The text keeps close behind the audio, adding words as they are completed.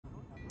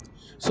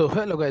So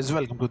hello guys,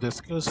 welcome to the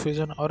skills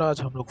fusion. और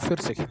आज हम लोग फिर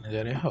से खेलने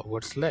जा रहे हैं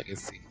हॉगवर्ट्स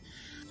लेगेसी।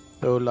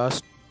 तो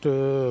लास्ट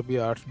अभी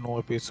 8-9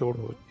 एपिसोड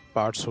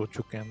पार्ट्स हो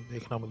चुके हैं,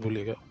 देखना मत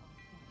भूलिएगा।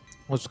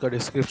 उसका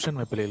डिस्क्रिप्शन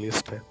में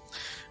प्लेलिस्ट है।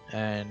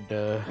 एंड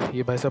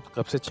ये भाई साहब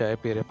कब से चाय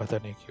पी रहे पता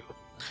नहीं क्यों।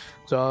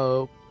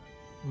 तो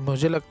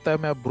मुझे लगता है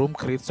मैं अब ब्रूम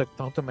खरीद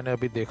सकता हूँ, तो मैंने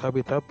अभी देखा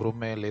भी था ब्रूम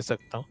में ले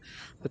सकता हूँ।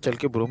 तो चल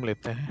के ब्रूम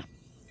लेते हैं,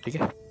 ठीक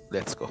है,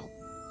 लेट्स गो।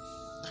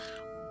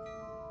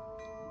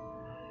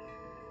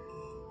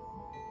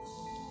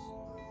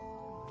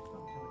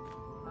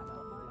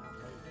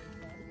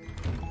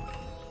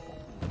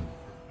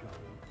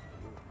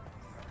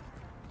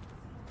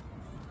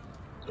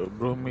 तो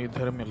ब्रूम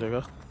इधर मिलेगा।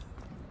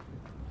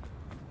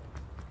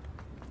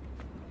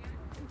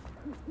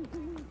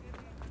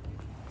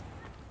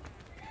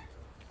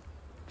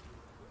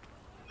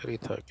 अरे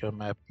था क्या,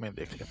 मैप में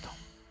देख लेता हूँ।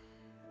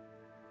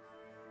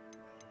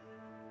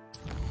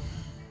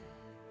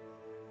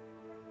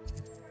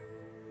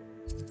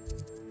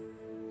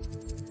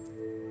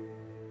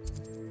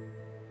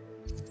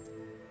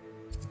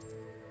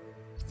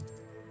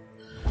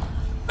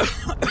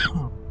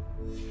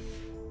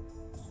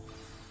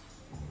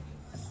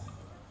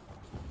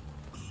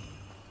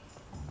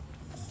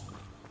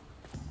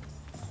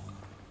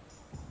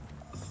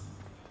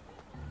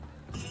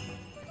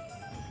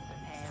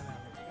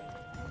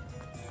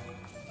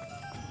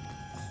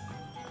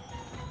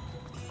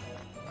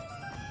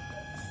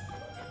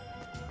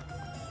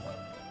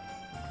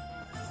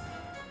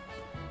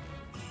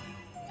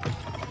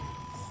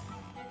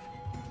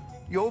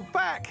 You're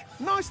back.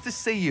 Nice to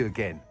see you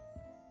again.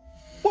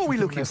 What are we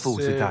looking for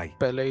today?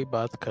 पहले ही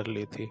बात कर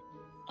ली थी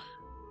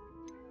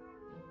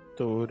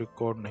तो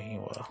रिकॉर्ड नहीं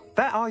हुआ।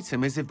 That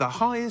item is of the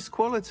highest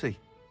quality.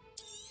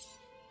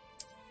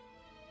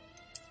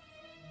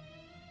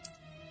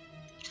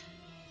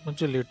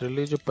 मुझे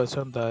लिटरली जो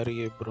पसंद आ रही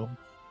है broom.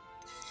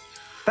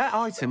 That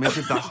item is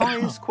of the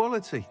highest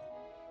quality.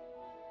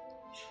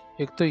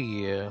 एक तो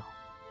ये है।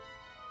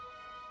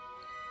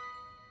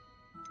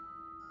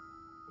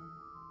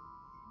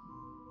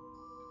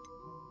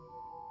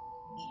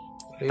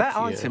 That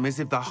item is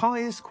of the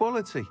highest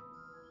quality.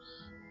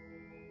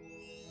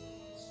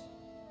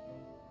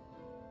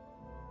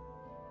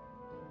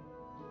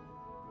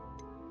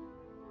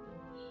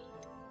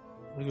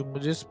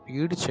 मुझे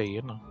स्पीड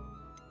चाहिए ना,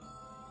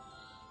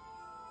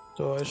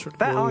 तो I should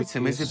That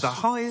item is of the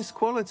highest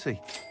quality.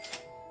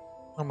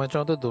 मैं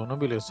चाहूँ तो दोनों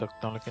भी ले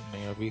सकता हूँ, लेकिन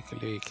नहीं, अभी के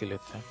लिए एक ही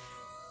लेते हैं।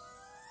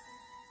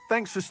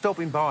 Thanks for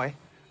stopping by.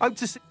 Hope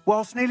to see.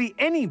 Whilst nearly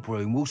any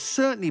broom will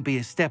certainly be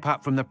a step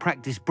up from the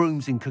practice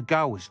brooms in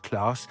Kagawa's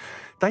class,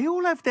 they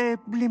all have their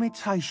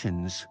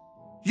limitations.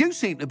 You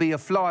seem to be a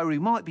flyer who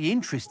might be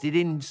interested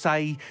in,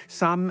 say,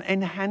 some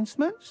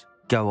enhancements?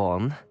 Go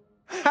on.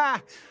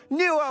 Ha!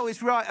 Knew I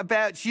was right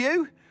about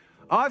you.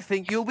 I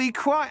think you'll be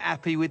quite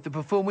happy with the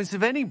performance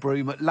of any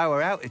broom at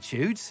lower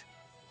altitudes.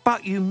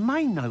 But you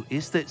may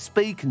notice that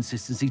speed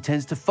consistency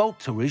tends to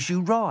falter as you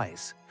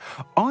rise.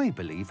 I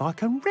believe I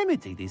can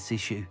remedy this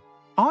issue.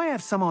 I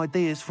have some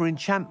ideas for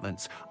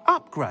enchantments,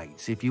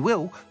 upgrades, if you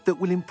will, that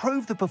will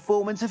improve the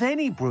performance of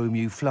any broom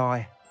you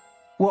fly.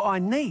 What I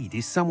need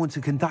is someone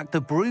to conduct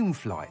a broom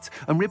flight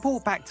and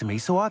report back to me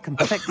so I can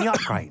perfect the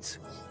upgrades.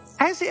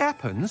 As it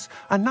happens,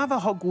 another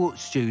Hogwarts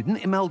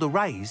student, Imelda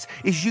Reyes,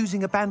 is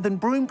using abandoned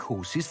broom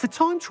courses for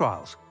time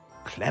trials.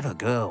 Clever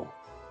girl.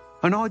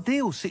 An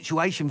ideal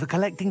situation for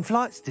collecting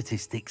flight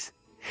statistics.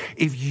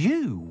 If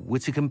you were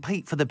to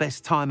compete for the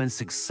best time and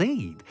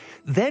succeed,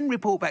 then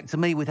report back to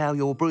me with how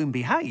your broom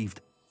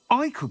behaved,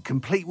 I could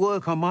complete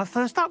work on my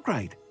first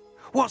upgrade.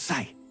 What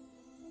say?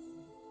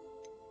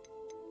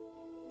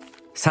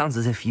 Sounds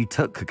as if you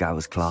took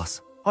Kagawa's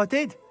class. I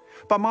did,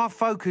 but my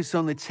focus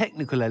on the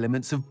technical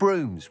elements of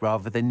brooms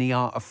rather than the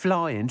art of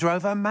flying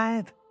drove her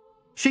mad.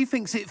 She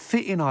thinks it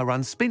fitting I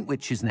run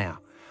Spintwitches now.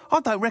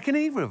 I don't reckon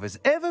either of us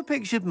ever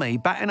pictured me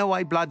batting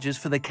away bludgers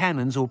for the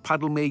Cannons or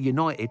Puddlemere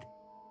United.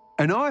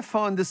 And I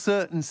find a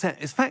certain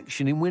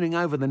satisfaction in winning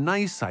over the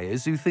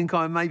naysayers who think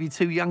I may be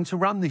too young to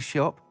run this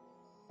shop.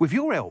 With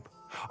your help,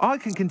 I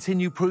can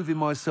continue proving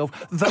myself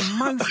the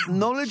most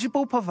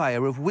knowledgeable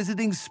purveyor of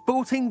wizarding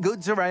sporting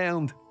goods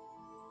around.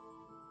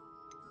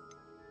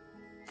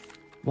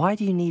 Why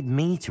do you need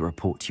me to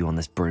report to you on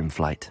this broom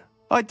flight?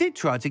 I did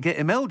try to get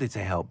Imelda to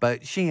help,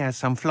 but she has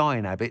some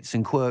flying habits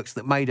and quirks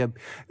that made her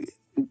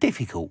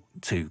difficult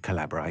to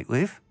collaborate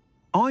with.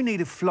 I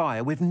need a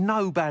flyer with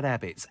no bad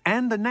habits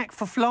and the knack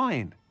for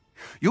flying.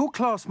 Your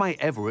classmate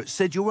Everett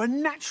said you're a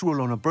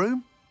natural on a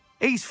broom.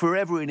 He's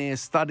forever in here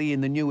studying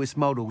the newest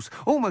models,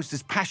 almost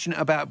as passionate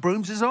about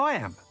brooms as I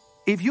am.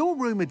 If your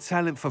rumoured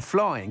talent for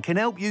flying can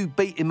help you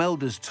beat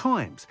Imelda's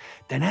times,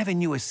 then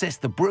having you assess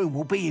the broom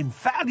will be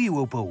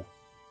invaluable.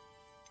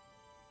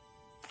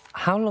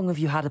 How long have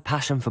you had a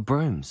passion for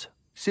brooms?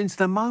 Since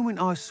the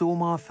moment I saw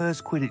my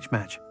first Quidditch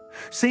match.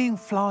 Seeing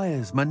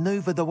flyers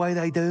manoeuvre the way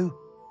they do.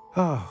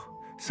 Oh,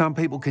 some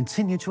people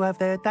continue to have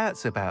their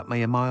doubts about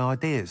me and my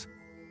ideas.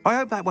 I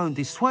hope that won't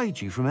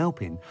dissuade you from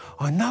helping.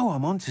 I know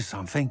I'm onto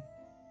something.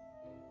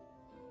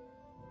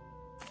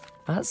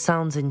 That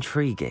sounds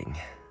intriguing.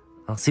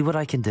 I'll see what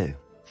I can do.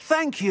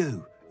 Thank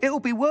you. It'll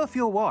be worth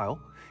your while.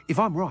 If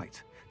I'm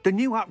right, the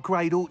new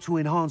upgrade ought to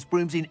enhance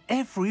brooms in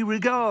every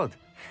regard.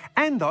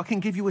 And I can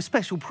give you a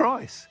special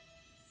price.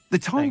 The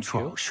time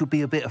trial should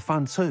be a bit of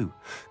fun too.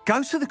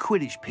 Go to the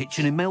Quidditch pitch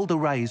and Imelda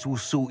Reyes will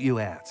sort you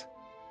out.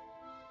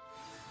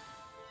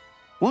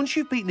 Once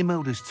you've beaten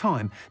Imelda's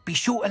time, be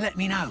sure to let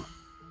me know.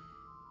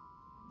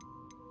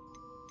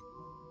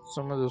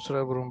 So मैं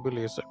दूसरा broom भी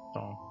ले सकता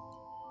हूँ.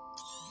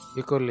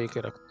 एक और लेके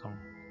रखता हूँ.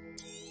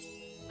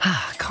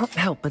 Can't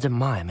help but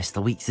admire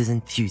Mr. Weeks'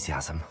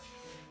 enthusiasm.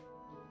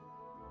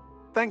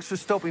 Thanks for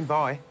stopping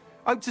by.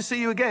 Hope to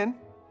see you again.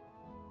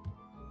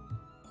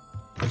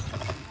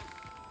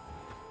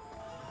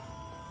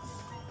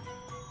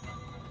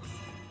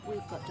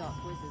 We've got dark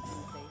wizards in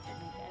the face that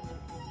make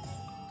everything.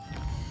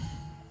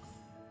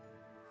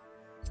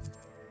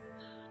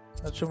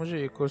 अच्छा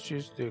मुझे एक और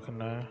चीज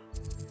देखना है.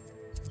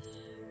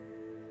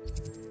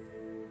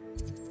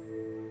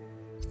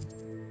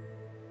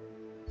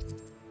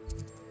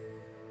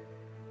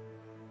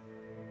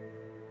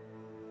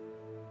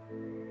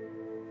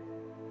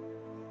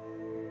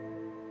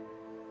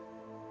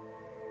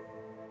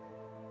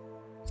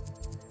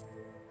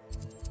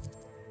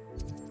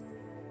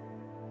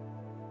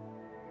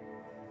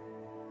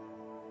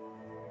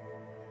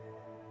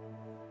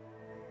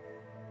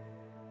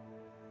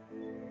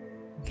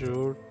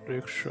 जो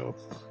trick shop.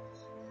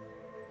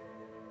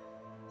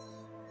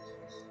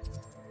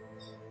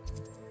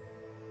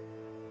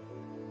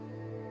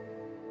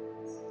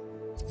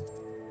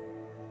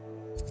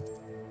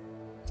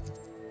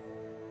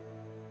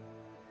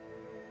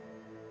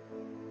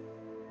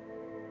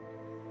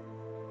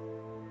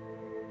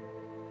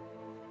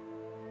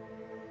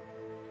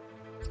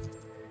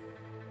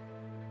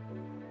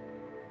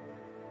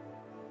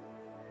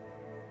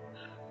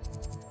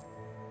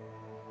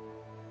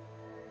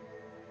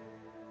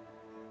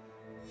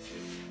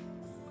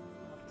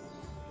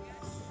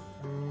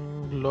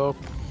 Lock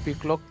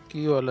pick lock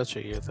की वाला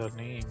चाहिए था.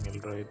 नहीं मिल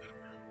रहा इधर.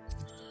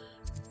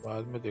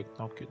 बाद में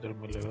देखता हूँ किधर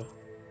मिलेगा.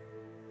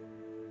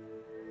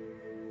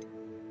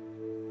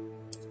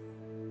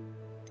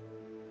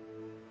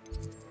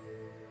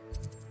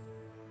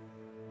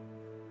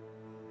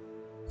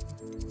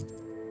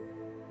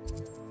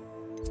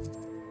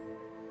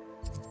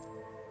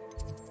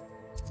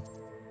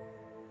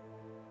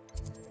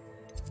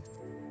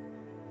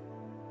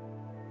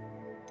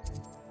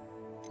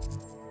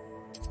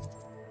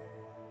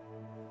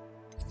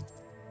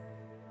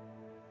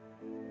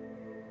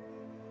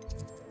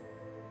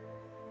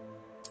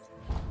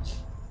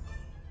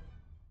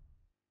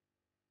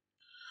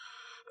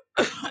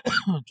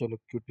 चलो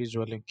क्यूटीज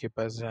वाले के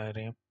पास जा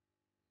रहे हैं.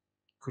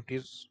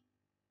 क्यूटीज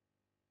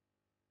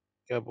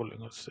क्या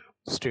बोलेंगे उससे.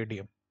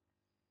 स्टेडियम.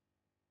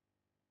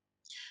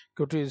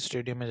 क्यूटीज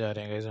स्टेडियम में जा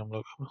रहे हैं गाइस हम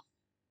लोग. अब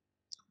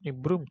ये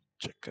ब्रूम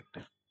चेक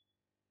करने.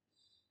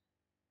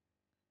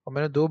 और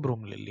मैंने 2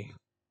 ब्रूम ले ली.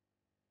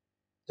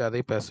 ज्यादा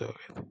ही पैसे हो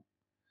गए.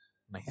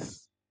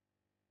 नाइस.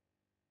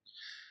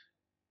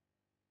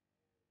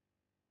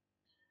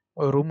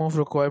 और रूम ऑफ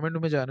रिक्वायरमेंट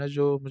में जाना है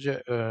जो मुझे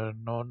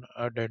नॉन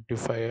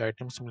आइडेंटिफाई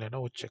आइटम्स मिले ना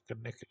वो चेक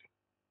करने के लिए.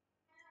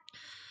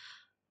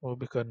 वो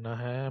भी करना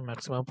है.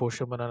 मैक्सिमम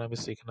पोशन बनाना भी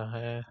सीखना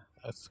है.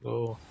 Let's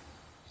go.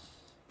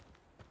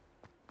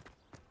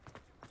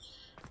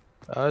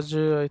 आज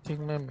आई थिंक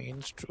मैं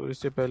मेन स्टोरी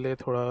से पहले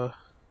थोड़ा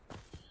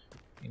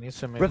इन्हीं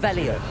समय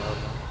Revelio.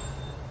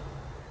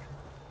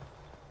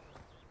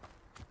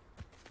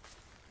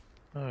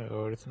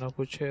 और इतना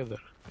कुछ है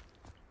इधर.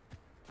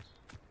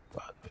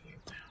 बाद में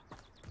देखते हैं.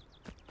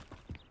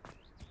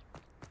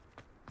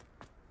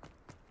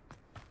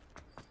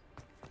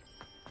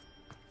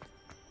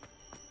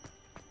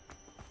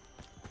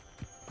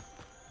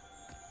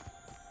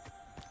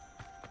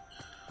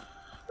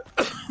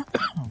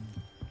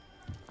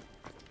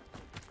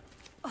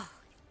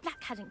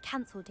 Hadn't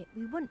cancelled it,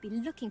 we wouldn't be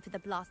looking for the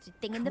blasted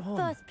thing in the Come on,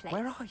 first place.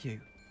 where are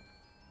you?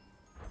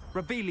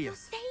 Revelio. You're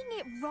saying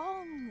it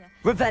wrong.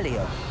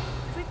 Revelio.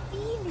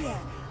 Revelia.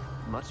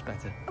 Much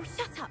better. Oh,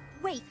 shut up.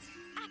 Wait.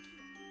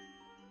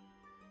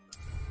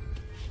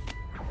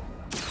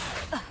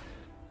 Ugh.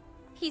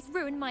 He's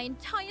ruined my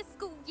entire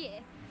school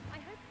year.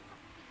 I hope.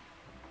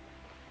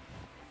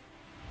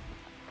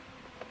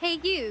 Hey,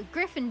 you,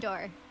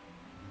 Gryffindor.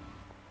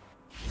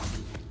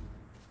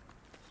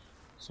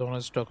 Someone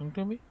is talking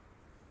to me.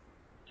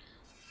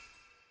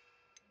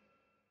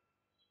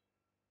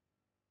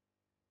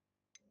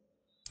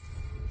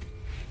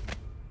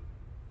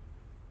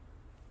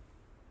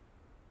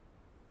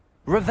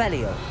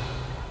 Revelio.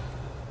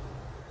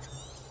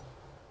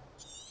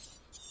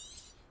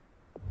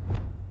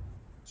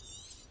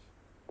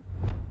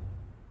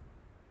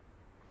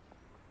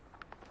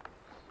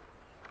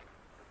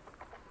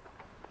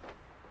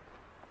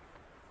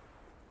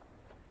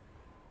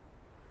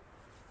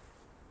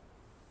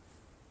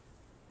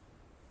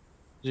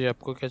 जी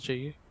आपको क्या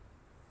चाहिए?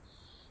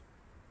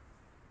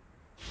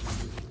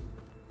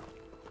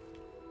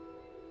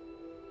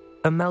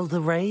 Imelda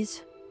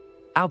Reyes?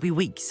 Albie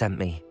Weeks sent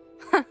me.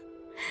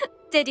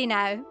 Did he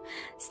now?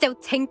 Still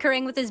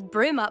tinkering with his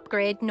broom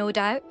upgrade, no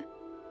doubt.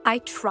 I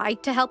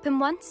tried to help him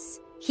once.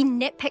 He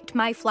nitpicked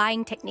my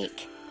flying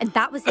technique, and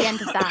that was the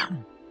end of that.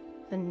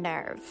 The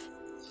nerve.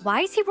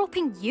 Why is he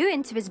roping you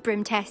into his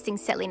broom testing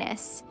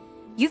silliness?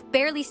 You've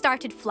barely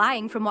started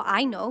flying from what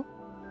I know.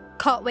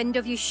 Caught wind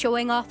of you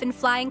showing off in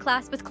flying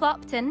class with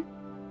Clopton?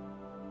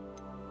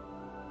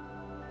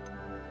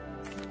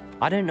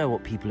 I don't know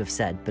what people have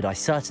said, but I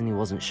certainly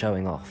wasn't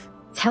showing off.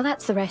 Tell that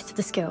to the rest of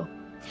the school.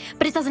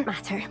 But it doesn't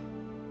matter.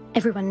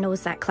 Everyone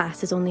knows that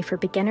class is only for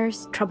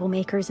beginners,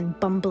 troublemakers, and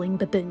bumbling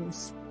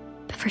baboons.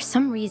 But for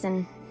some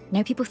reason,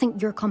 now people think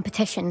you're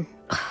competition.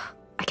 Ugh,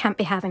 I can't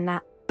be having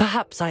that.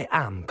 Perhaps I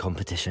am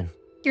competition.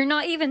 You're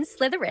not even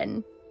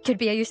Slytherin. Could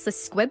be a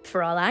useless squib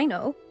for all I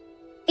know.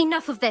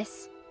 Enough of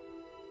this.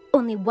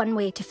 Only one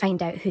way to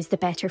find out who's the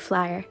better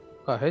flyer.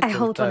 I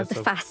hold one of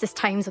the fastest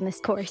times on this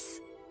course.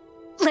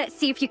 Let's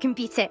see if you can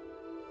beat it.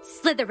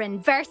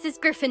 Slytherin versus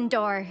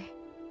Gryffindor.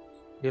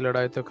 ये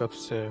लड़ाई तो कब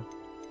से है?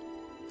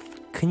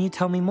 Can you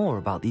tell me more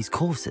about these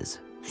courses?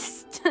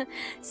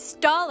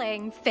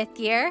 Stalling, 5th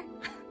year.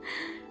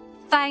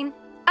 Fine,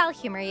 I'll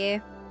humour you.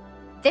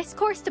 This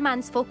course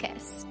demands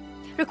focus.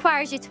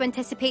 Requires you to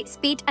anticipate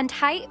speed and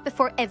height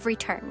before every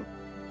turn.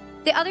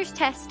 The others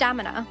test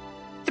stamina.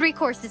 3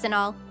 courses in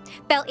all,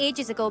 built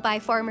ages ago by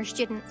former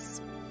students.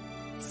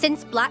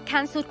 Since Black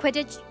cancelled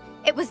Quidditch,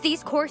 it was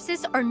these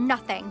courses or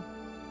nothing.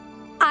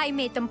 I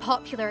made them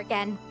popular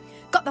again.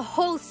 Got the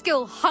whole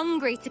school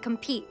hungry to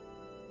compete.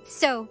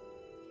 So,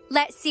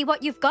 let's see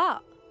what you've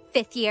got,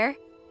 5th year.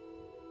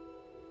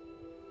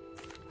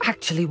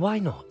 Actually, why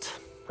not?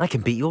 I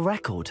can beat your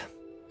record.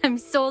 I'm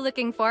so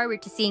looking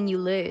forward to seeing you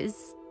lose.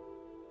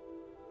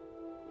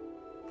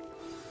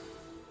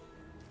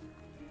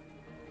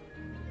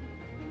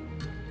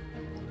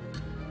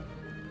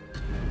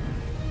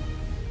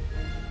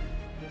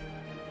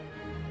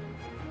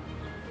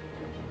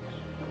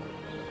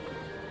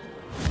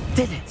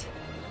 Did it!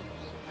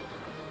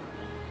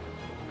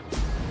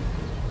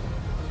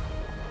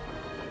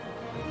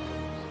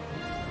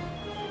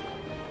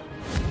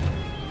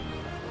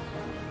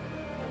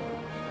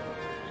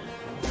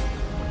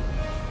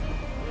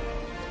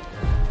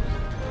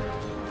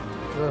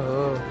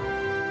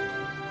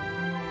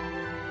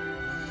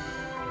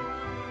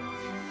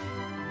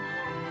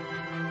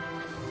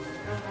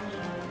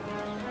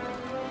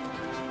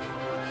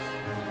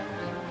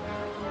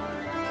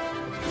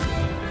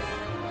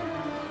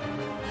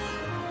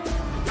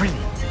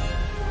 Brilliant.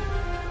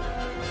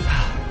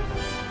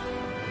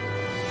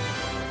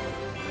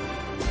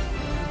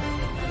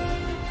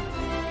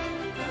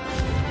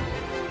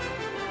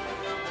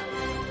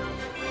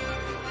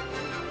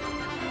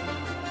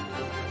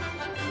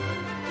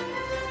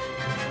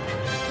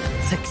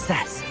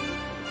 Success.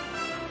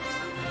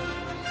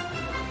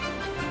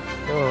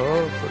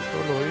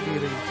 Control हो ही नहीं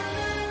रही।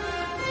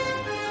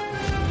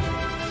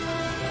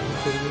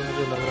 फिर भी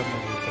मुझे लग रहा मैं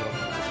जीत रहा हूँ।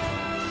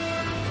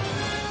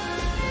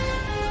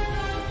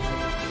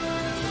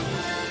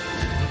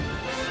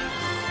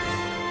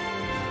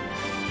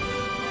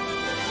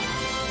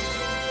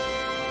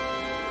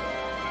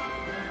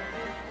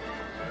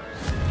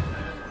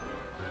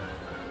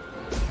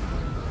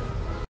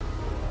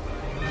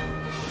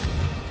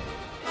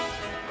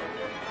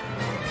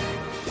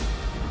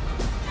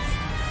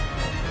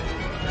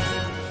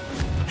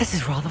 This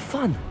is rather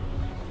fun.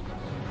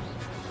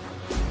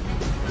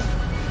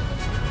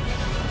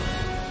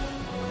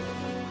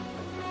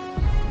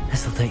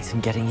 This'll take some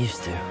getting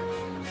used to.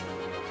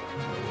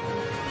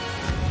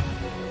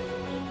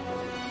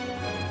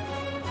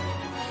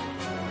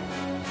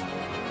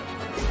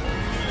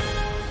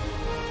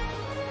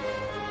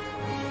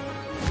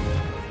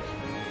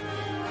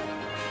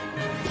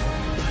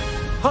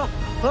 Ha!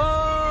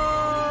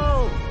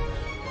 Oh!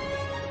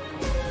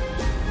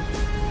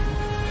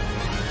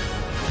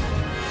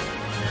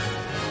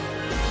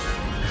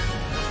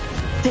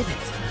 Did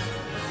it!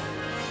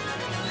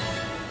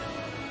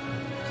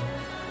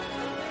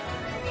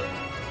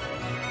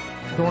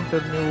 Don't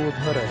tell me वो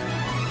उधर है।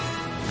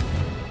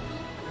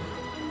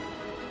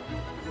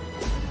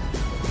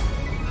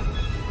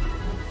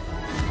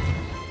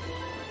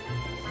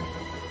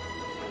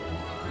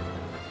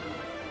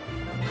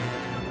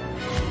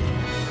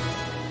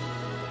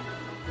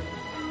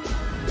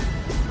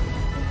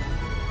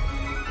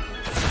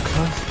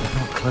 Close, but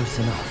not close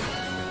enough.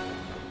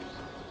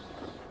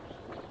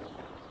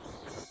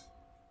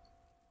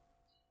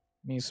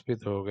 Miss भी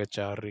तो हो गए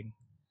 4 ring.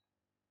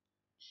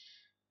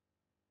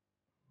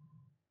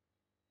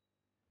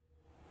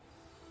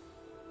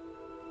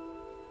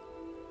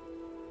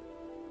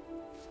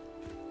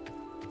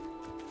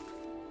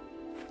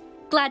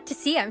 Glad to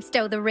see I'm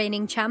still the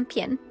reigning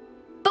champion.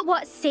 But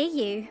what say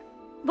you?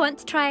 Want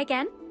to try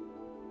again?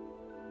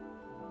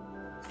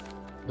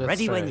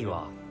 Ready when you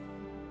are.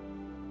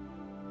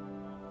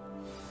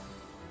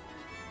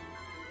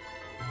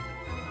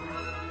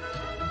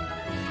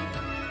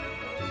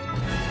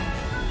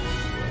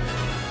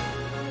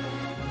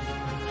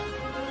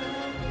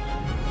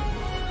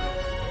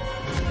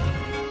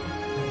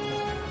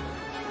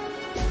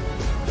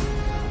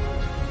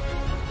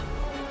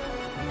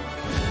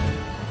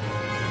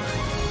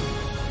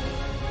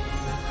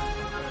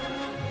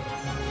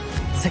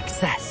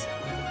 Success.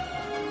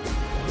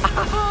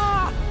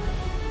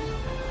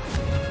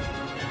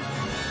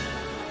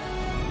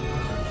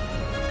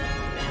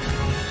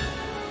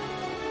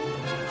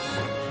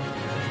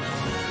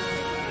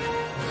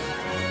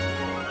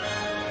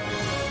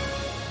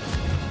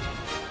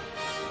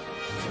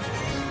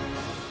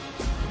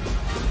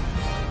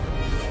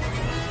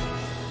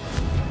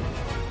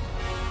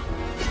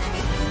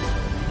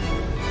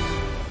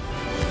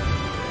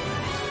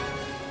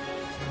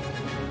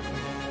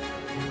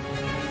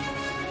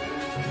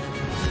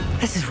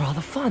 This is rather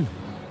fun.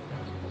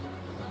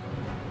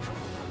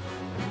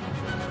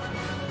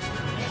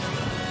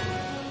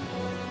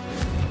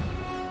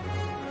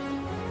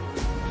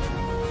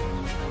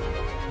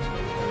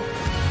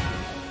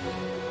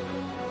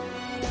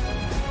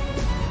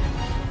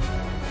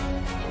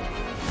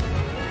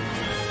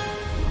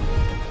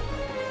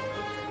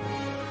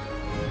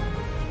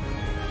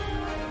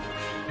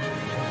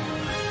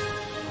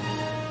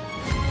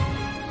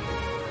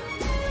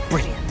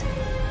 Brilliant.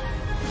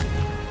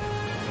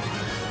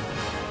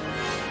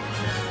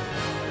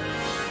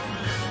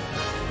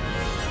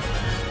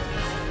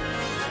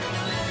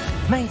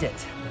 Made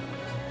it.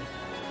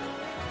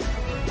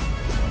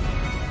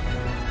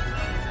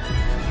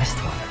 Missed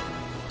one.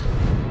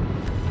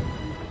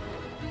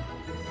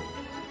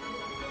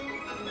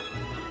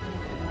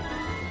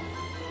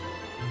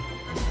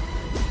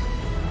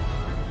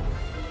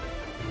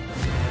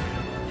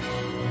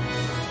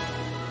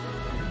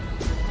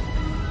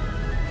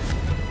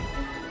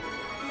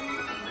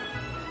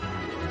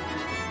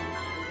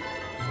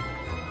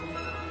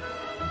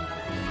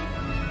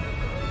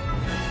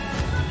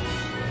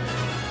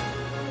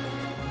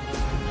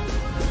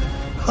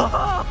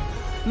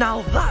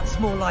 Now that's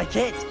more like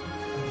it.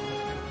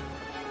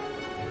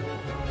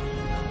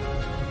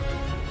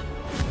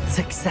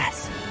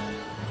 Success.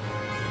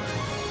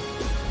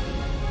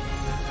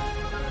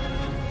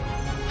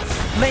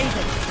 Made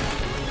it.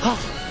 Oh,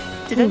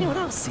 did anyone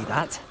else see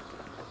that?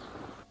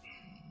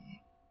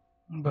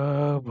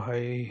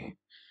 भाई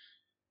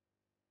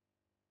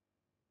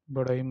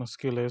बड़ा ही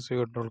मुश्किल है इसे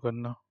control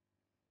करना।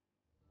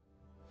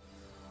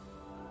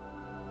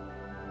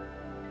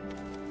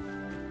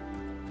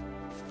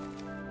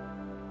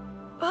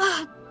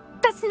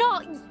 That's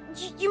not...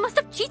 You must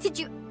have cheated,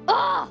 you...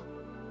 Oh!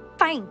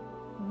 Fine.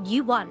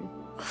 You won.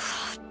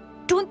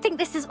 Don't think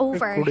this is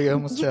over.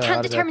 You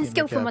can't determine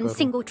skill from one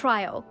single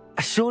trial.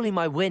 Surely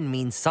my win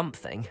means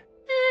something.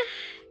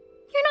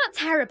 You're not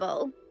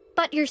terrible,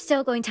 but you're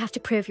still going to have to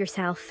prove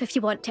yourself if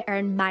you want to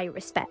earn my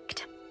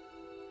respect.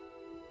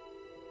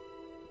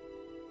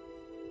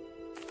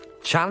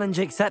 Challenge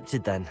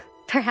accepted then.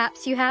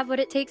 Perhaps you have what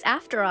it takes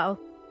after all.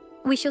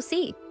 We shall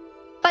see.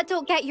 But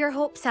don't get your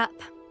hopes up.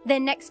 The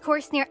next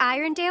course near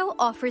Irondale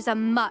offers a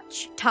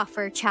much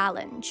tougher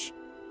challenge.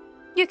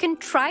 You can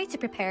try to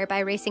prepare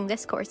by racing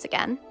this course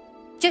again.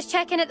 Just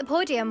check in at the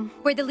podium,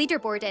 where the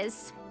leaderboard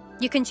is.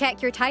 You can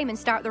check your time and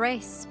start the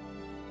race.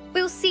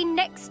 We'll see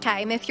next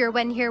time if your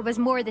win here was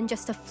more than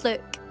just a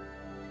fluke.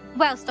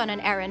 Whilst on an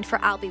errand for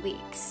Albie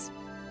Weeks.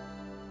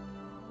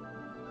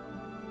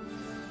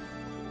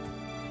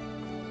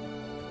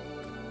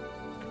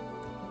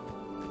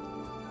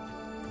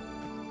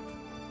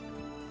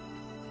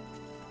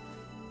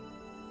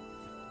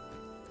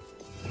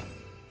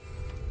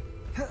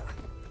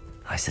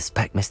 I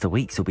suspect Mr.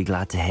 Weeks will be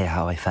glad to hear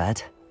how I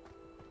fared.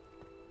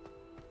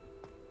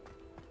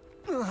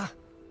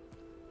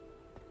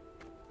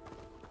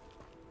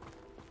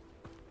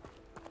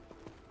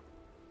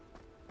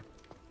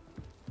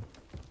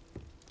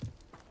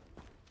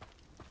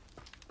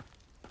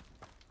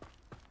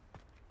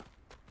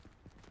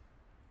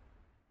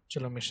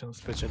 चलो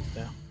missions पे चलते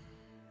हैं।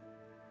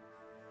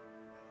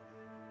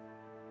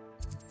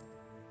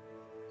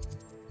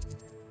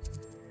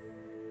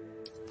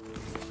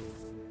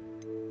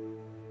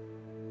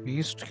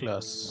 Beast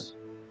class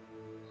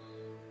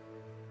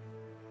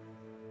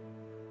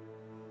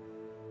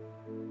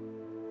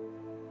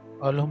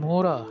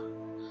Almora.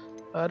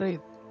 अरे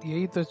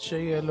यही तो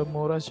चाहिए,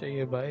 अल्मोरा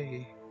चाहिए भाई।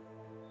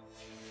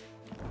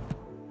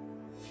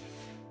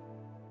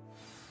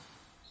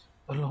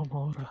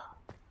 अल्मोरा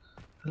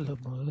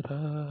अल्मोरा।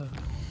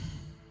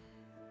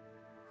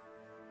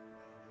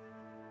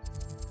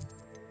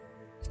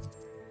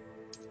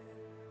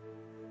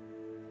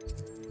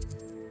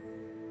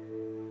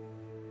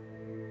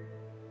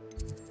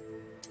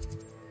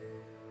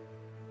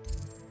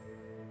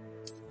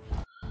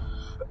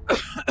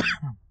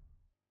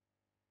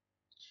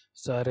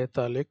 सारे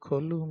ताले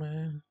खोलूं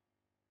मैं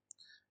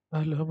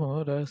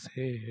अल्मोरा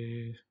से।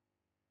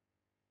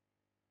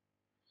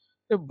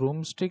 ये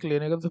ब्रूमस्टिक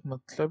लेने का तो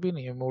मतलब ही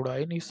नहीं है, मैं उड़ा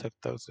ही नहीं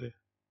सकता उसे।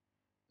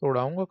 तो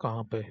उड़ाऊंगा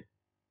कहाँ पे?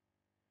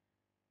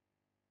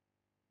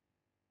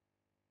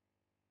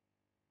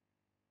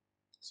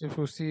 सिर्फ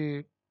उसी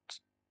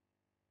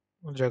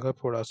जगह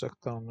पे उड़ा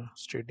सकता हूँ मैं,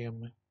 स्टेडियम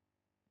में।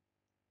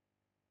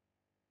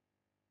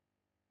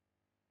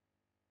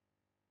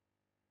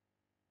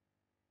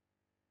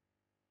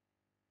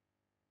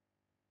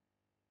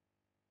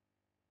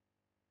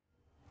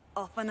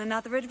 Off on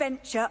another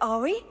adventure, are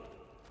we?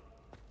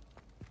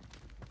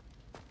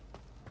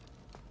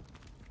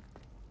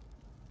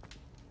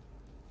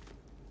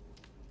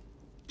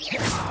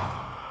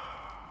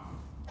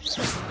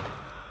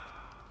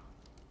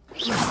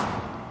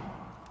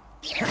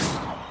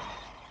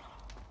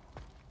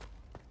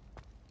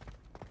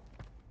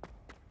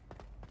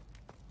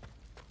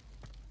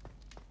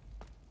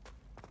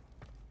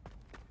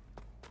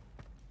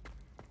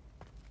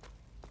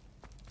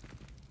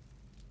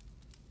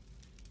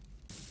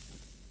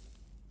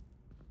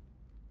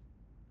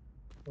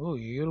 ओ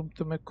ये रूम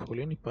तो मैं खोल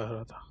ही नहीं पा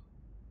रहा था।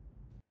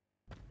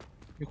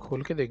 ये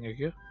खोल के देंगे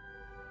क्या?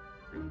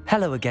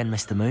 Hello again,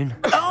 Mr. Moon.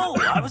 Oh,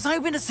 I was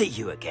hoping to see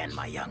you again,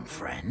 my young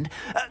friend.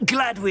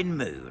 Gladwin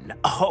Moon,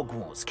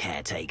 Hogwarts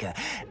caretaker,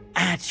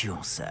 at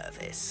your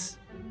service.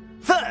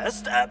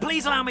 First,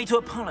 please allow me to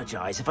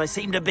apologise if I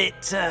seemed a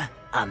bit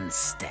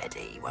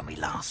unsteady when we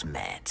last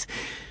met.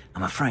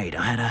 I'm afraid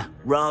I had a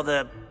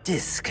rather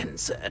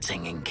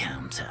disconcerting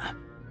encounter.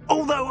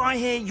 Although I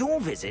hear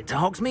your visit to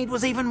Hogsmeade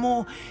was even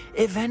more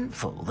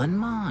eventful than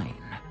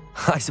mine.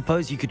 I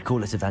suppose you could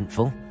call it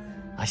eventful.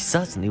 I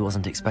certainly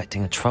wasn't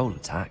expecting a troll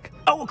attack.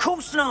 Oh, of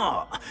course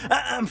not.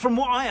 From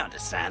what I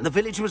understand, the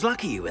village was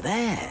lucky you were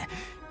there.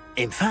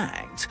 In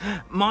fact,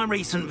 my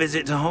recent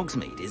visit to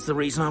Hogsmeade is the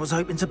reason I was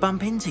hoping to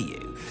bump into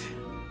you.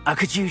 I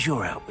could use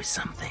your help with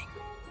something.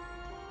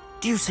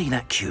 Do you see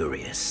that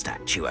curious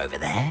statue over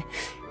there?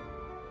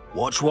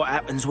 Watch what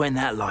happens when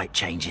that light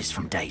changes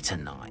from day to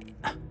night.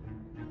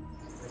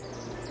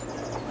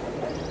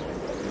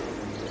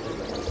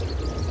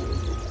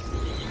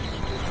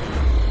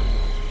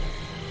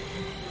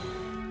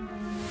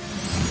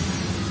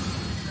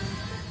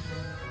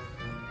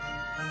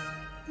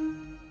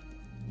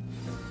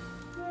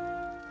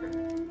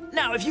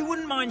 Now, if you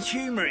wouldn't mind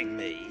humouring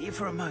me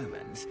for a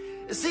moment,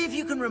 see if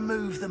you can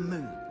remove the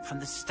moon from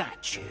the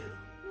statue.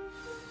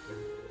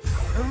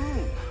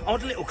 Ooh,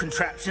 odd little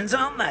contraptions,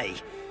 aren't they?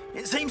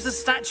 It seems the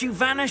statue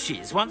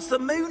vanishes once the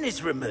moon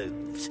is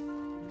removed.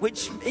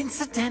 Which,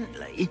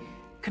 incidentally,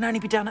 can only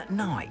be done at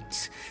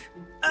night.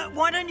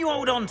 Why don't you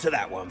hold on to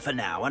that one for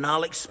now, and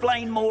I'll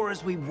explain more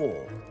as we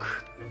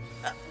walk.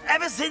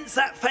 Ever since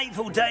that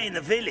fateful day in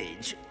the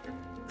village,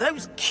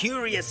 those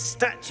curious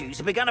statues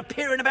have begun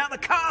appearing about the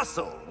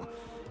castle.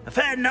 A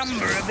fair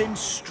number have been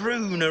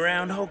strewn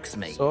around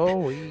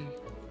Hogsmeade.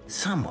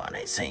 Someone,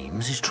 it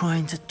seems, is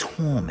trying to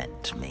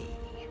torment me.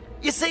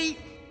 You see,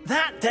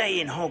 that day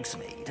in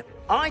Hogsmeade,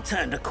 I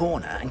turned a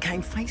corner and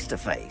came face to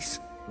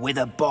face with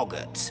a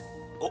boggart,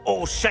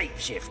 or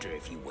shapeshifter,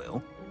 if you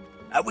will,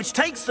 which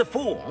takes the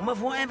form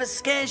of whatever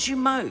scares you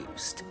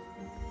most.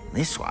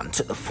 This one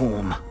took the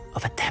form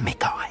of a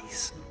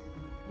demiguise.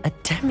 A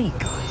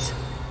demiguise?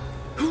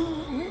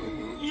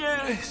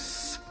 Yes!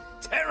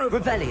 Terrible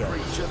Revelio.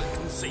 creature that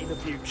can see the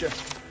future.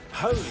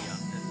 Holy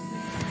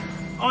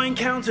I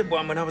encountered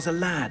one when I was a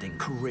lad in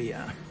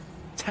Korea.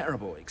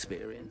 Terrible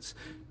experience.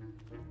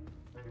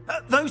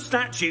 Those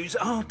statues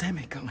are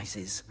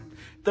demiguises.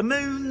 The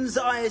moons,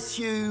 I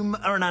assume,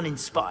 are an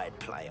uninspired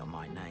play on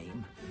my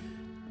name.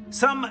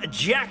 Some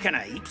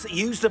jackanapes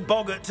used a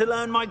boggart to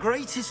learn my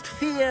greatest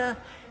fear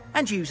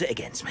and use it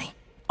against me.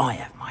 I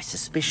have my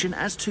suspicion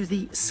as to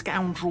the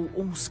scoundrel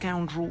or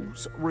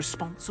scoundrels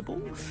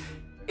responsible.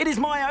 It is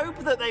my hope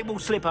that they will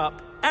slip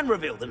up and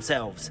reveal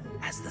themselves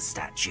as the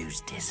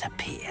statues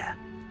disappear.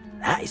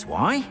 That is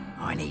why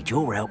I need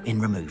your help in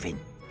removing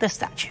the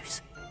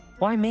statues.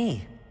 Why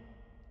me?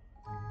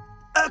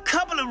 A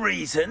couple of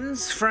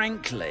reasons,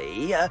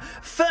 frankly.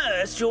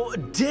 First, your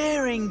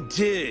daring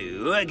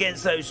do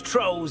against those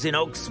trolls in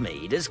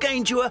Hogsmeade has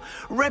gained you a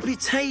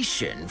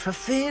reputation for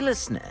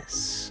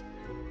fearlessness.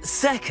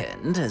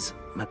 Second, as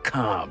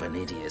macabre and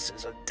hideous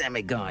as a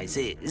demiguise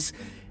is,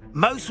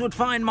 most would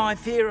find my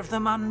fear of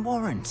them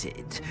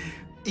unwarranted.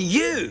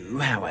 You,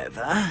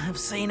 however, have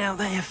seen how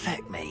they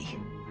affect me.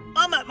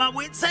 I'm at my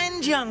wit's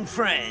end, young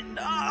friend.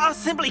 I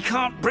simply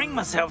can't bring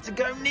myself to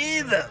go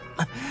near them.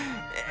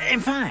 In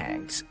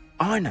fact,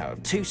 I know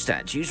of two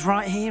statues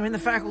right here in the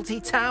faculty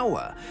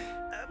tower.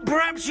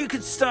 Perhaps you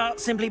could start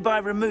simply by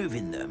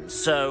removing them,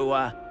 so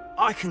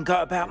I can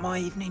go about my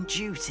evening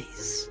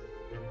duties.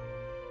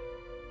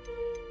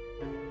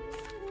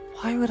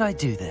 Why would I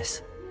do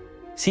this?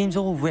 Seems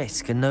all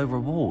risk and no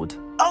reward.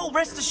 Oh,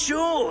 rest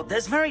assured,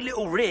 there's very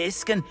little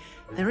risk, and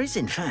there is,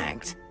 in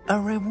fact, a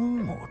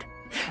reward.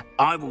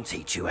 I will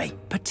teach you a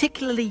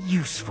particularly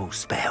useful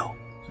spell.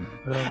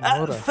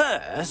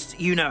 First,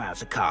 you know how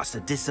to cast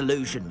a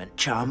disillusionment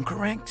charm,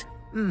 correct?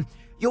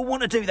 You'll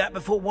want to do that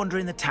before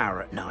wandering the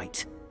tower at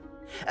night.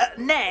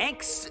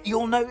 Next,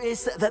 you'll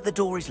notice that the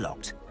door is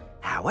locked.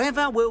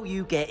 However will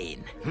you get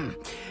in?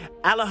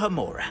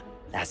 Alahomora,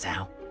 that's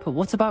how. But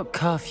what about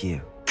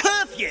curfew?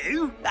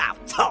 Curfew? Oh,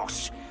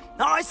 tosh.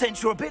 I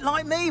sense you're a bit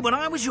like me when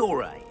I was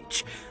your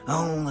age.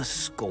 Oh, the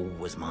school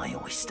was my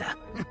oyster.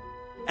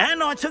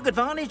 And I took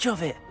advantage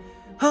of it.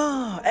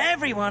 Oh,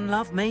 everyone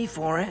loved me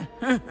for it.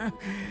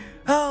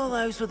 Oh,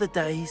 those were the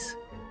days.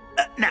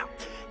 Now,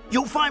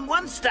 you'll find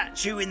one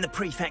statue in the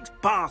prefect's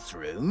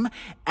bathroom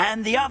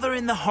and the other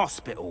in the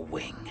hospital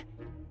wing.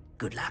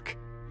 Good luck.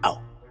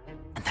 Oh,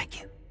 and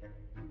thank you.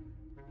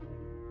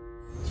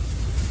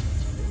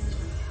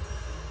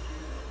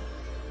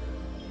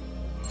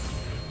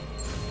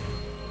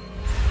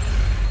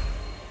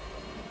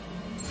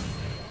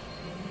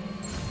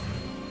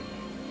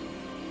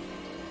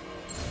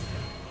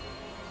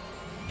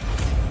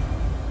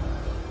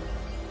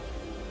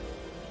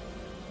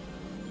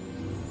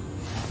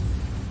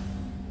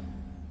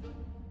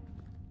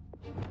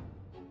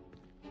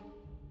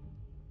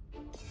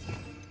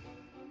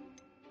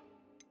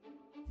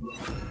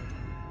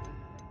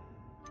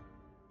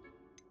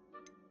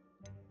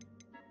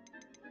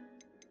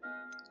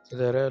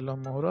 इधर है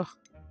लमोरा।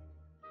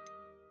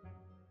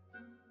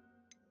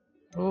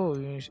 ओह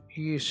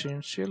ये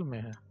essential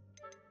में है।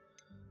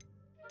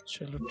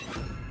 चलो ठीक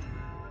है।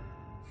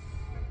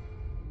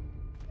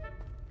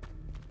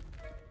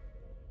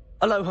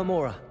 Hello,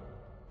 Hamora.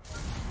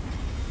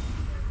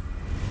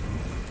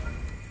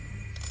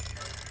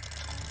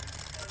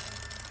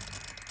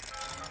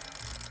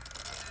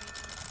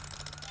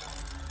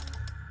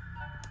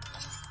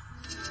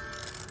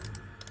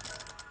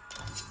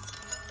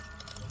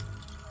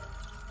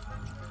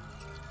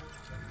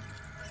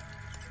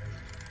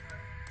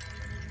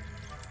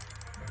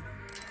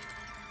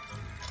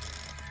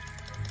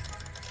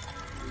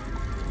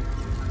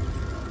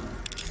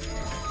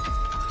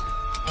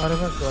 अरे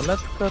मैं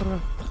गलत कर रहा।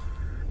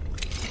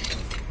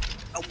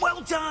 Well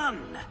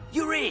done!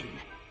 You're in.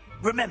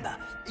 Remember,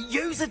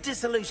 use a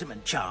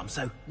disillusionment charm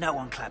so no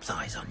one claps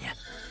eyes on you.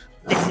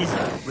 This is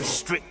a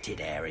restricted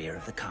area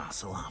of the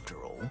castle, after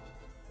all.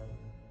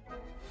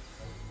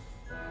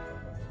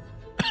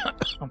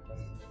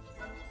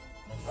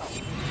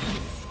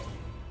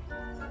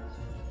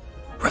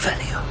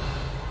 Revelio.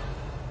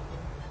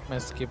 मैं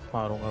स्किप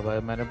मारूंगा भाई।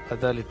 मैंने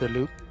पता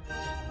लिटरली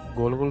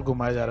गोल गोल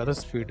घुमाया जा रहा था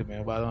स्पीड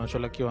में, बाद में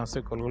चला कि वहाँ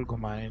से गोल गोल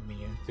घुमाया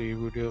नहीं है, तो ये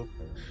वीडियो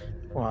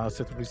वहाँ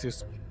से थोड़ी सी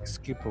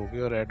स्किप होगी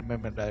और एड में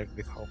मैं डायरेक्ट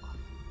दिखाऊंगा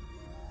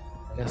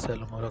कैसे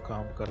हमारा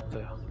काम करता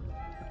है।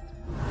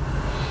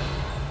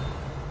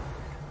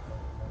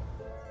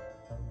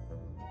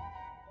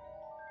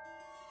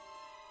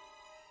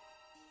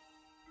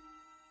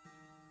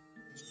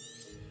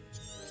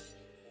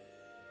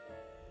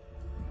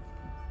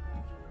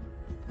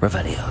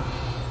 Revelio.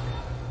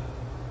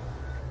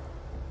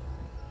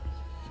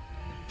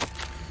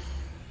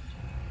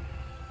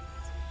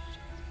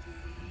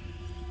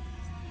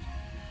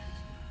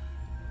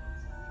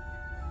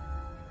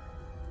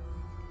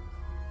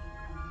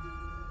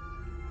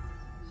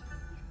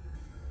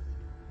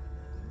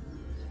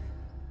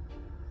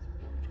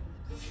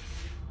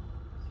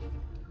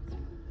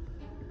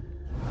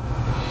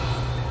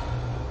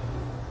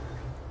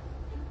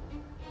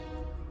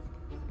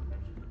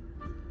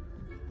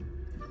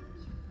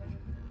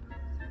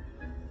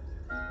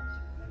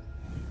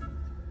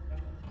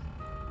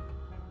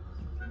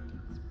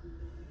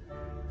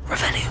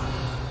 Revelio.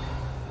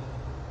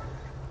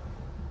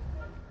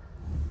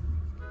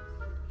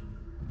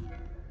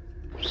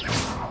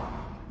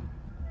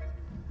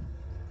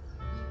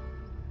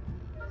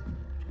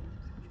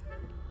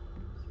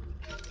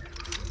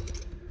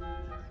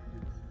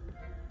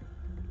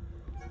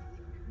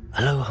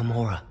 Hello,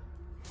 Hamora.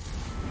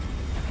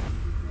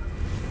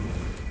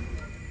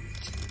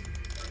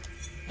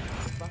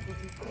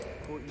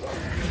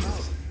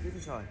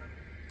 Didn't I?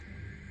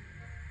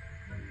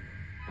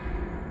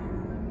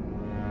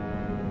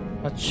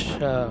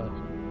 अच्छा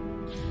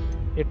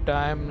ये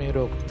टाइम नहीं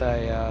रोकता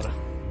है यार।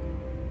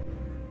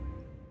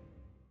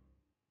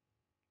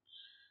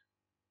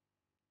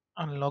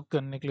 अनलॉक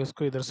करने के लिए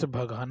उसको इधर से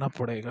भगाना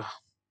पड़ेगा।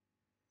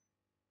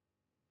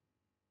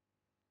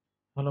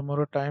 मतलब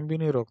मेरा टाइम भी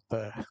नहीं रोकता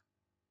है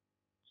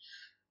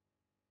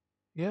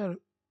यार।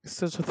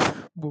 इससे जो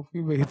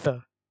मूवी वही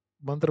था,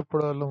 मंत्र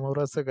पड़ा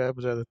लोमोरा से गायब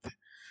हो जाते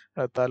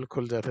थे, ताल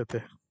खुल जाते थे।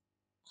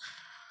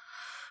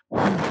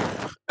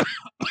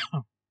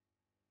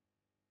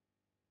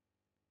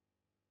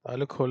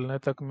 ताले खोलने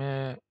तक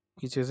में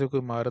पीछे से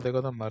कोई मार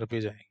देगा तो मर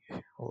भी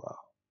जाएंगे।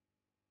 वाह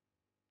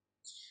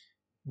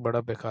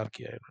बड़ा बेकार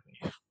किया है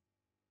इन्होंने।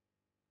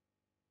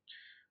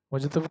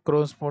 मुझे तो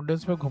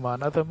क्रॉसपोंडेंस में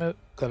घुमाना था, मैं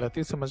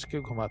गलती समझ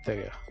के घुमाते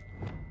गया।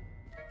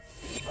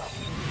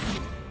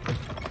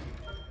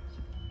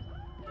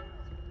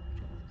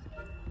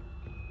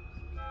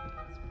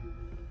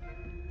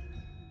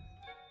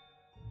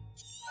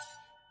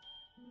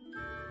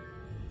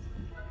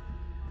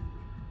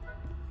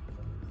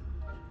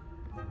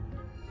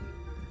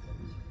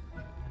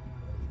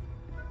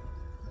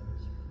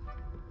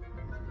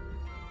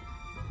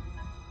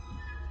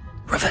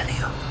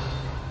 Revelio.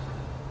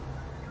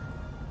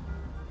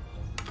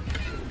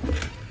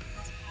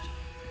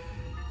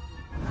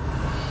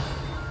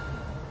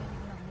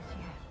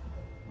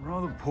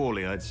 Rather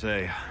poorly, I'd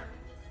say.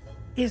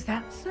 Is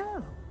that so?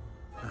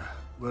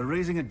 We're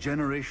raising a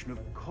generation of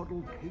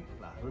coddled cake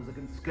batters that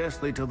can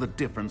scarcely tell the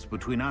difference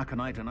between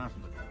aconite and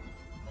aspic.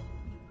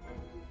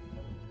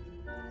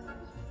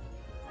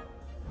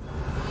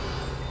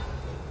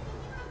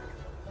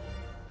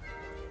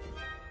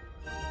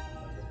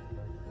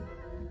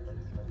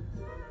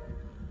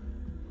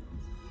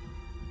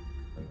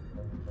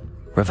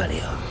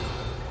 Revelio.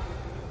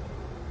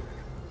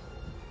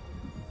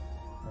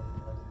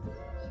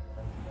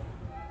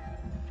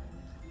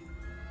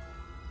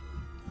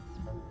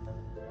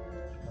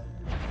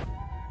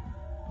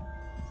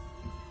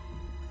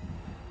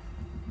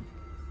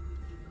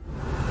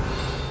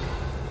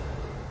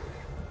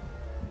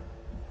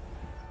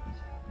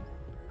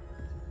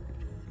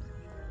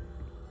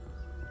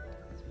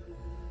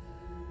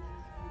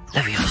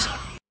 Leviosa.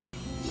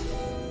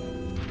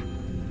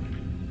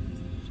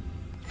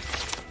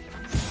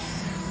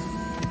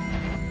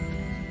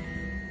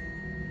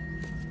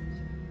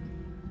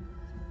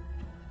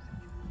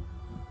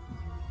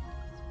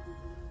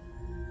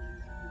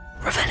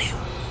 Revenue.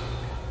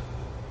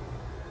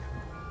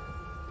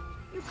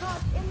 You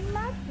can't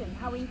imagine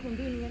how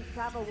inconvenient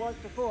travel was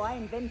before I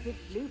invented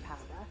blue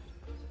powder.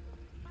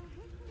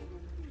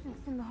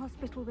 Students in the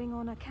hospital wing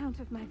on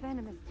account of my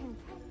venomous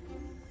tinta.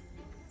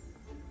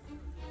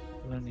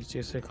 मैं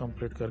नीचे से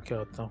complete करके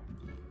आता हूँ.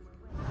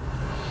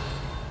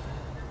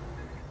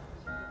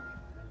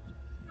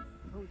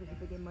 Told her to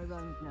begin my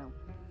rounds now.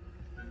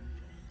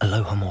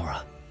 Aloha Mora.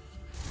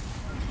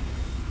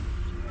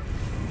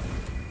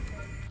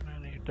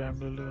 नहीं time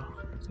ले लेगा.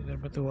 Season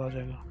में तो आ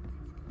जाएगा.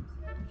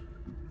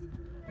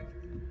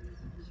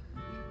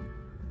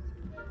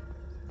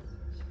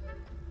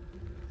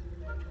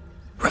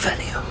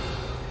 Revenue.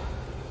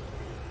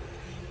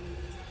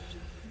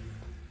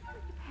 I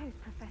suppose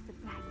Professor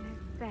Black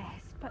knows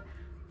best, but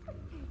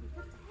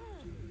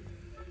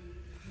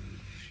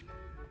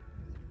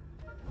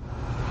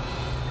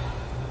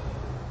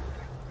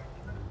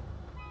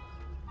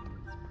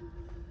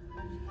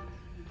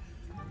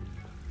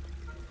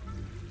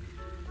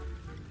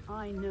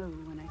I know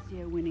when I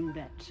see a winning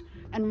bet,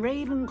 and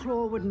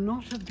Ravenclaw would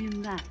not have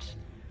been that.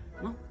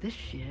 Not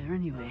this year,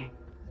 anyway.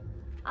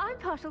 I'm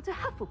partial to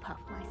Hufflepuff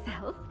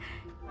myself.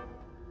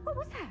 What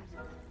was that?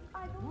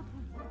 I thought...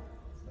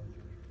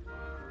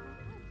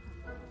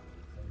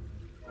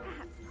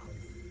 Perhaps not.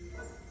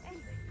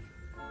 Anyway.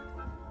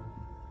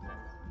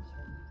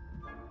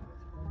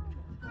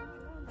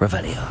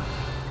 Revelio.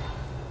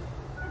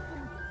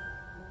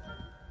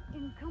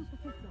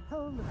 Encompasses the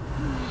whole of the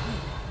human.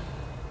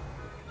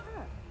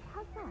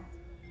 How's that?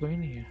 कोई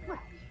नहीं है.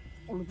 Well,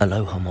 all of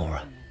Aloha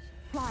Mora.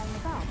 flying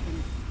about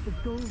in the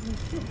golden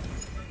ship.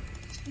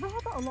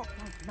 Rather a lot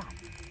like that,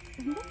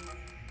 isn't it?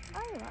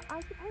 Oh,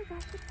 I suppose I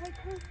should pay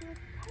closer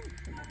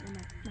attention at the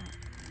next match,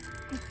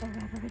 if there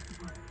ever is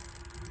one.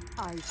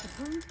 I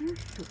suppose you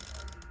should.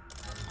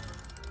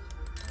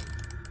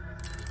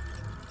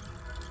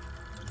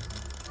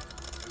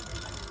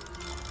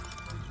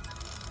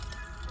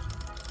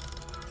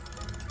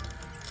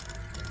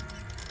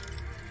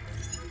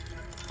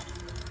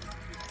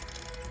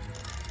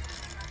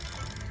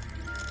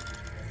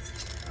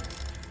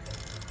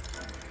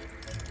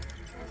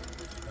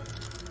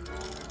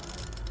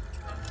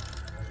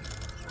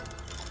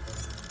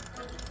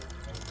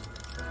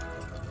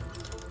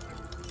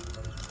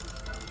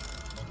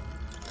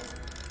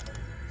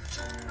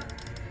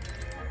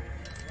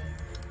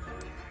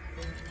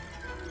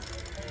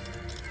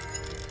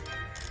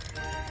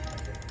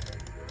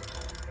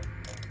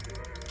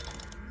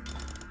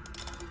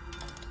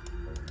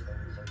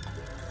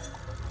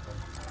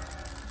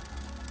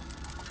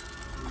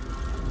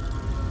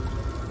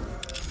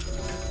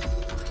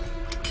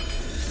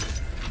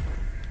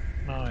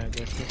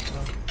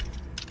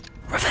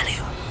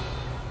 Revenue.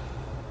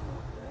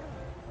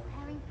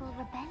 Preparing for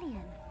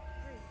rebellion.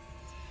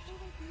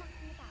 Always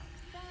mucking about,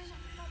 stirring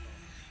up trouble.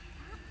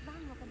 Perhaps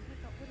Ranrock and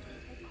Hickok wouldn't be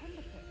so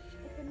combative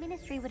if the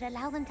Ministry would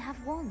allow them to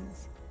have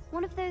wands.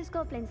 One of those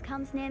goblins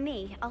comes near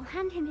me, I'll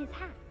hand him his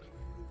hat.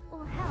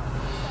 Or help.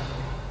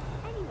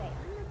 Anyway,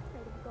 I'm not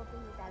afraid of the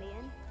Goblin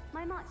Rebellion.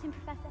 My march in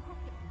Professor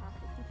Hector's class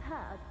was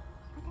superb.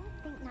 I don't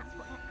think that's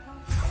what that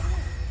class is.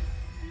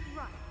 He's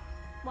right.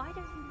 Why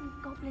don't you leave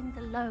goblins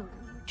alone,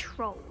 you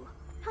troll?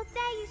 How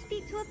dare you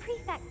speak to a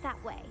prefect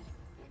that way?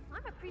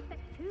 I'm a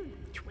prefect too, you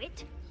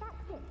twit.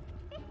 That's it.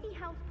 50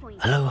 health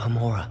points. Aloha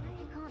Mora.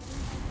 You can't do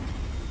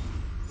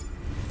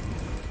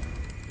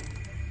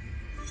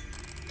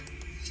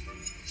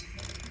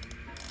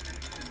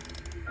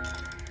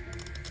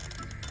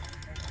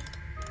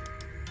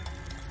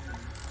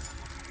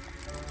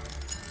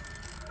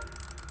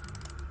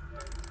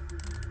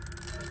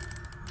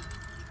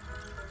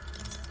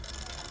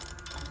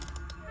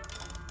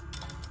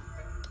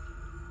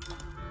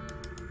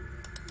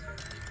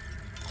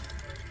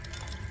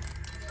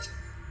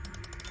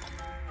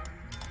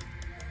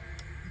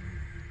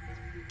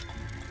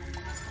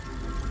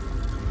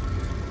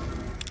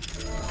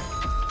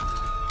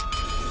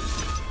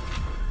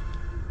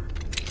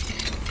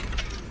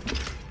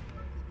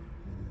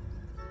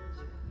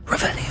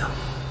Revenue.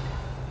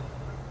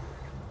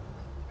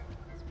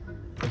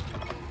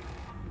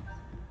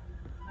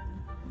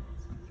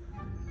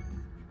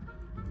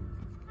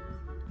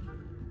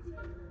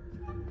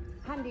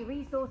 Handy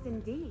resource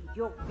indeed,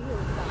 your field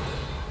guide.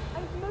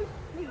 I'm most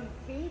pleased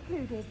to be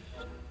included.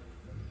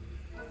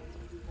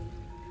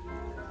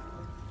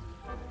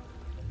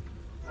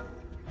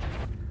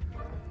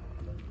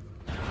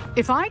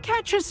 If I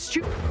catch a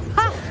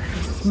Ha!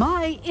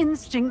 My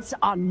instincts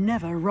are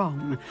never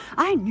wrong.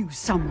 I knew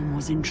someone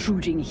was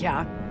intruding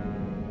here.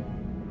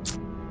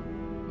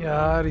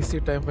 यार इसी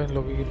time पे इन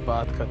लोगों की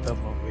बात खत्म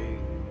हो गई.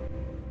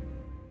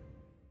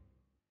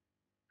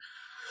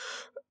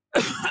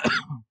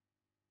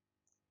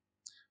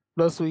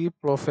 Plus वही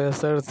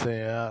प्रोफेसर से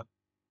यार.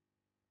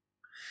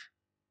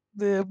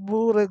 They have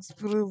more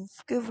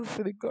experience. कैसे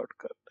से रिकॉर्ड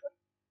कर.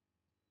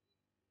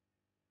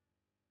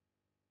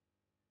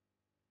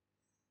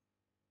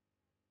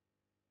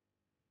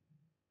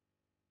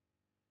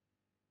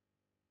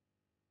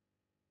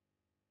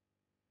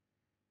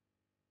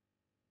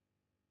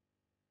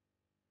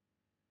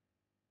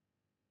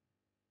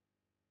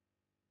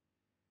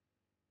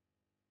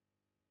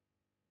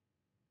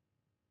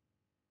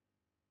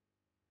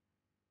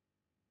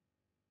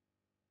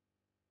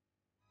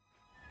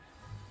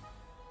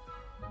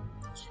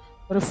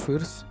 अरे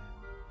फिर से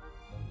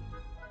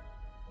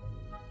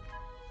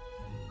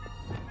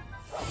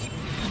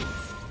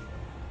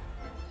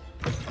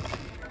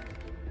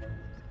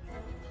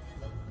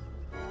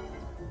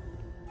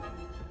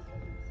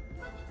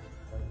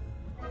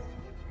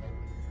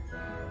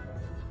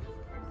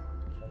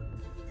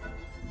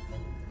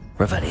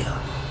Revelio.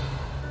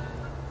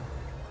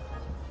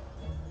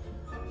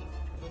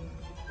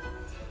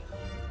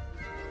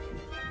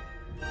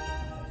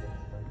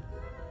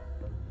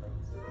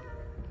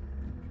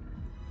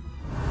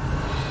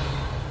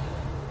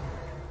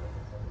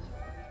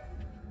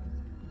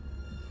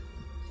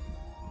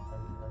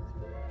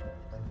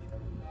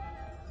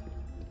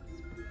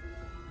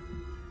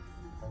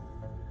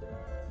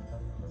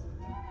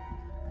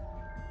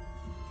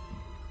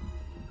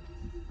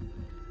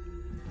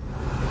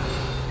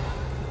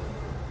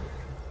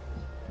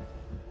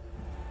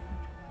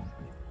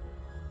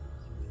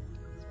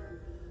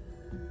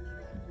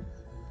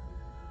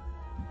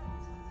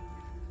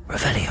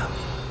 Revelio.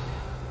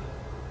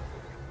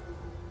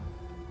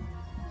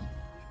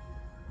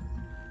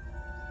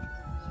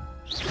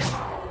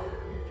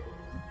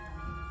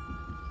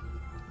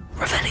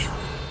 Revelio.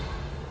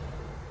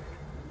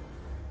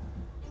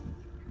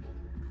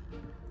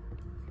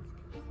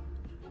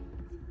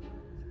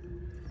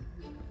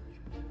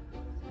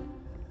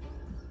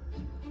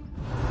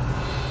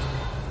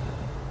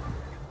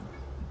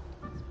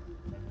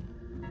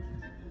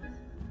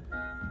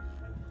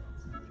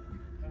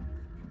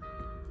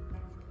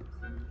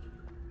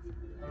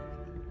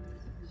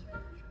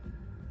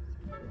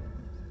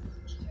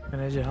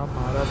 मैंने जहाँ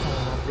मारा था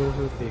वहाँ पे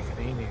वो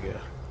देखने ही नहीं गया,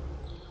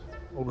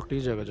 उल्टी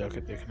जगह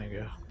जाके देखने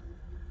गया।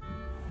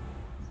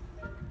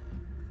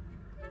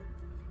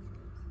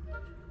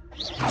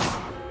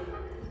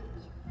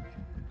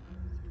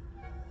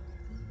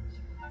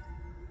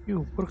 ये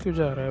ऊपर क्यों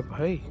जा रहा है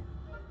भाई?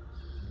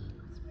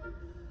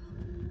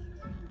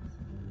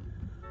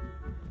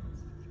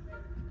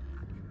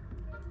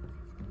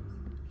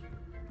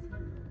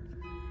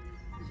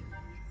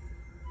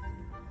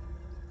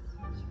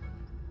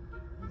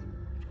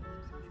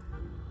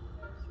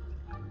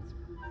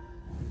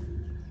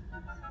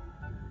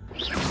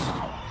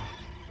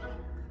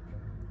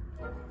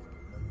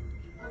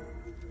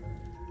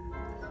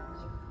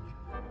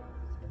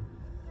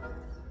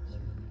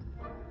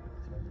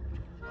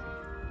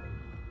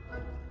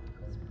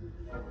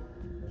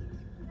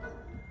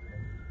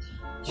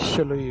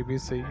 चलो ये भी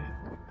सही है।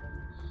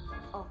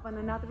 Off on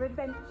another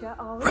adventure,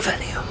 are we?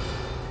 Revelio.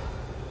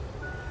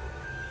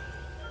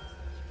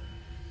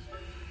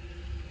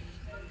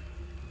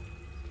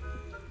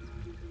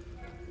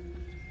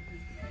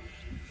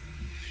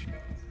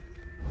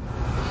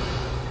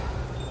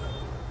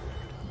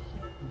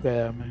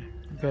 गया मैं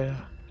गया।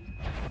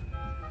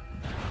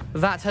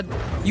 That had...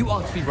 You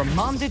are to be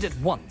remanded at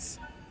once.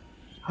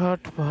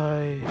 हट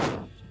भाई,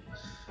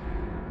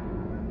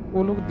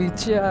 वो लोग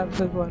नीचे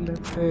आने वाले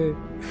थे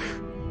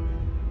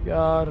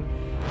यार,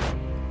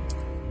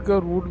 का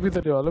रूट भी तो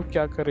नहीं मालूम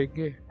क्या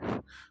करेंगे।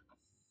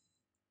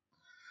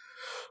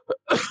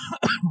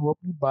 वो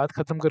अपनी बात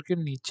खत्म करके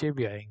नीचे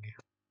भी आएंगे।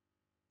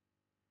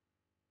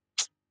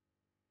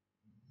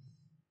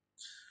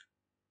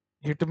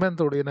 हिटमैन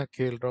थोड़ी ना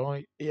खेल रहा हूँ,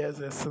 ये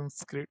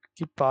असैसिन्स क्रीड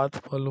की पाथ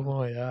मालूम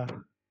हो यार,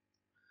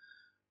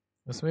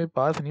 उसमें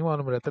पाथ नहीं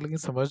मालूम रहता लेकिन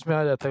समझ में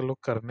आ जाता है लोग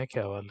करने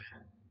क्या वाले हैं।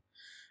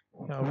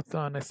 यहाँ पे तो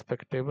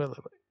अनएक्सपेक्टेबल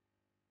है भाई,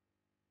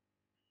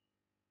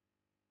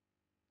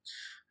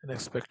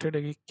 अनएक्सपेक्टेड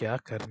है कि क्या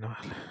करने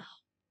वाले हैं।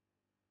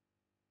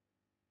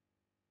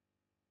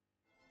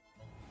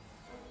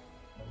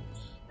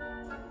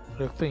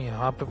 एक तो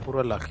यहाँ पे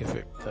पूरा लाके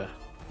फेंकता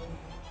है।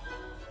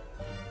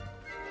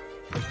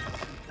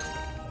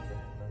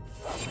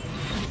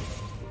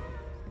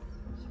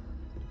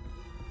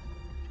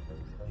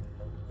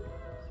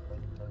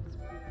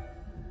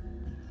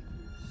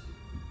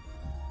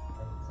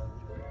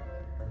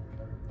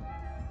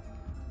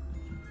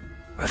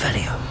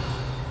 Revelio.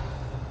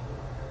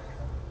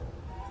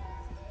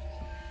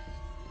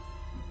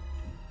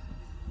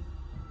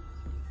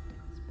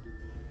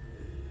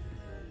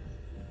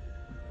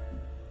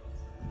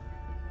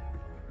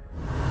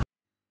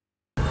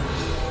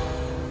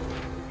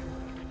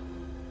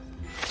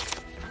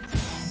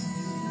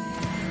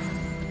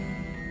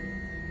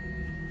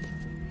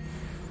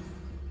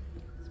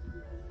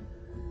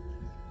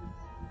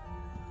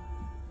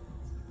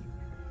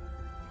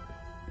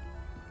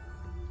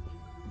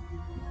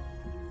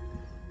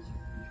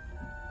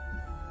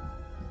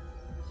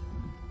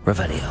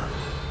 Revelio.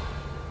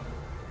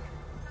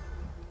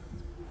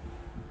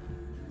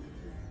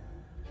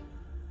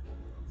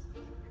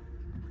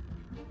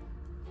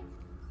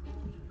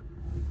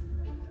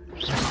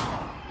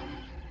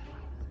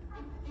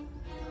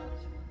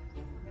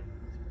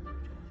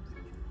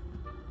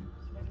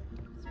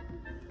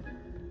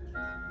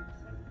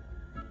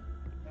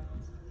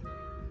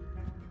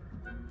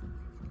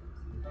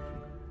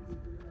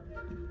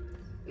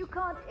 You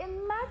can't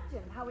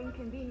imagine how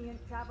inconvenient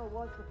travel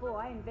was before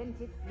I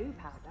invented blue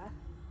powder.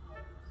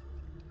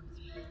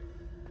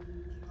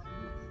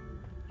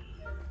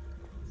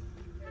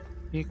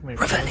 एक मिनट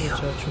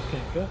जा चुके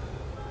हैं क्या?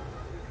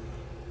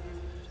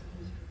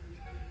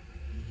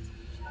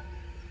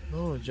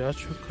 ओ जा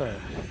चुका है,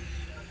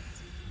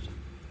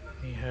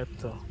 नहीं है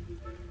तो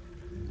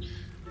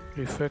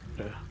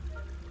प्रीफेक्ट है,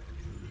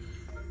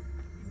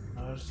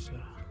 नर्स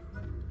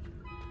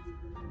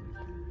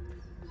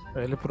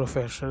पहले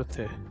प्रोफेसर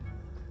थे,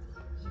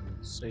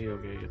 सही हो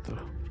गया ये तो।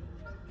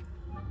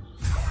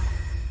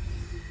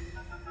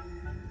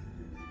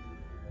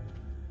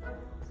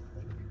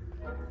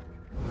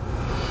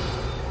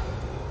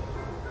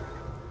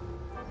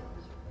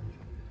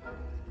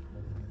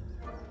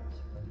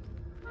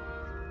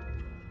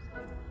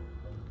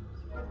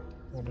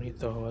 वो नहीं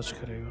तो आवाज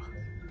करेगा।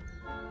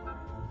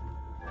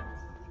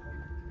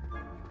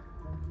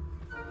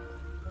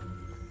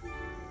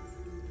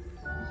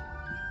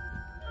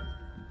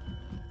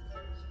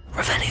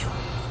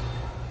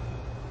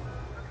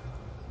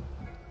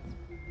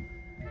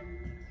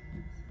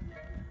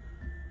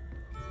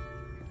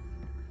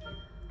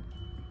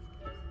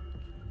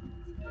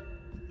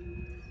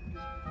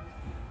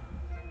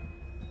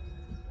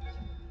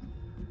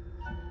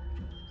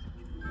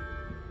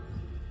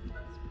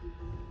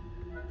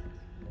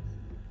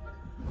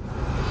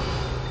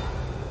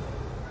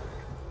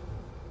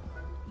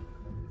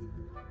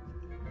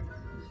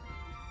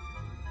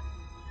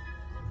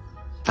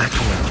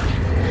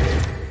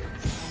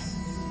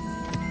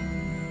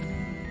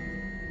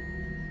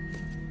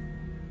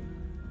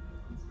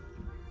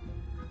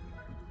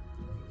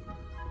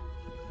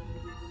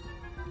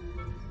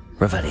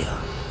 Revelio.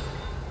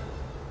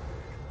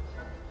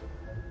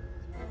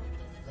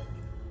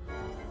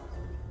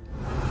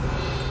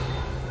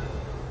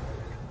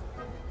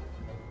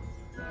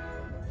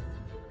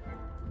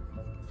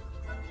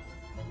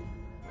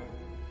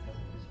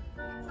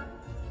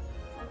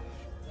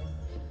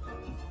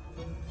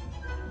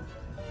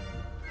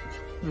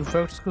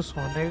 इफेक्ट्स को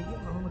सोने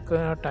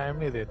का टाइम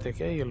नहीं देते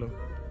क्या ये लोग?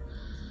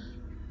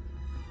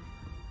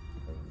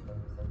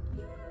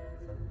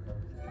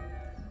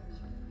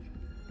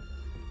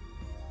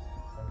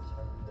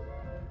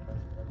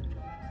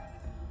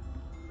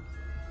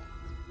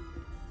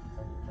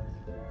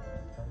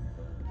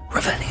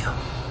 Revelio.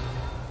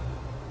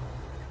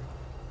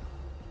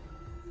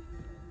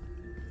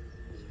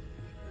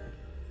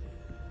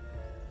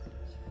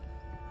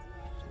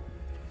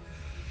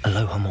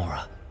 Aloha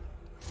Mora.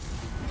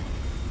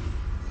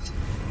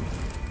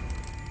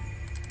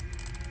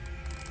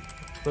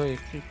 तो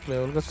एक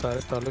लेवल के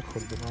सारे ताले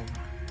खोल दूंगा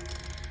मैं।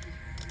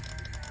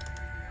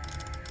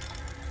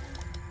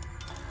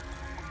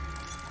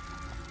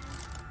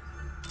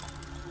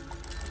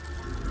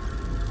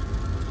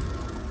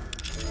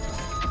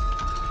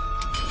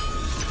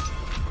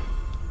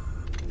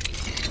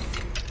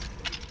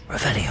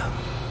 Revelio.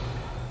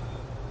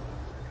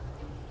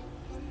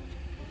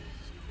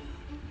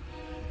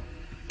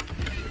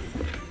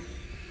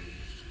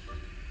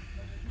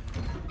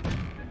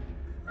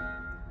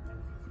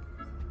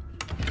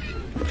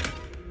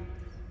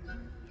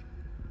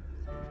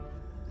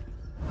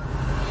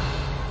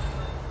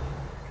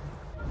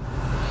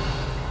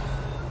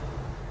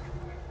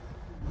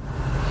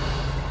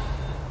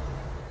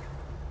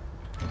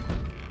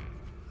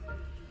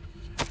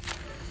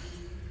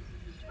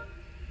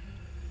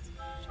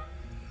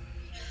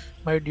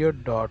 My dear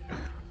Dot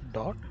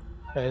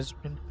has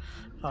been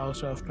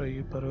asked after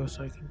you perhaps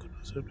I can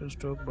consider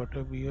stop but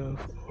a beer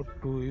or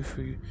two if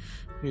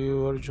you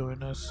or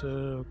join us.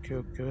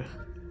 Okay.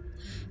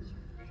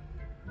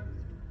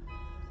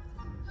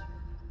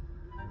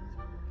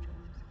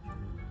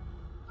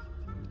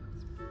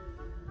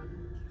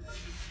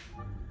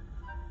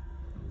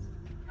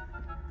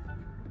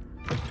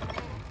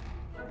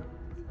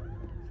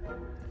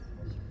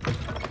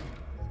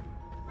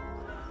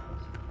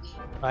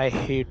 I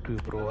hate you,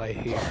 bro. I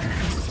hate you.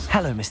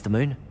 Hello, Mr.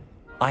 Moon.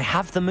 I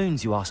have the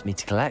moons you asked me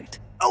to collect.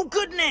 Oh,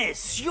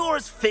 goodness! You're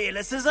as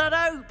fearless as I'd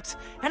hoped.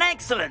 An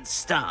excellent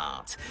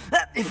start.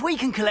 If we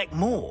can collect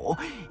more,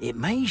 it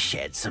may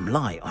shed some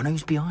light on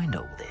who's behind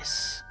all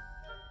this.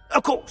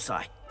 Of course,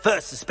 I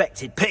first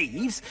suspected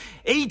Peeves.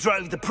 He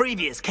drove the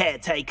previous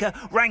caretaker,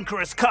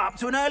 Rancorous Carp,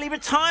 to an early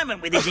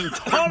retirement with his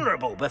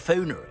intolerable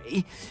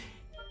buffoonery.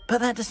 But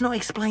that does not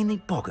explain the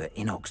boggart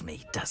in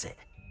Hogsmeade, does it?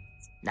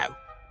 No.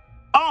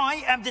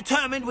 I am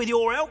determined, with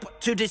your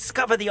help, to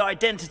discover the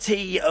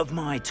identity of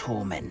my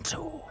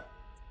tormentor.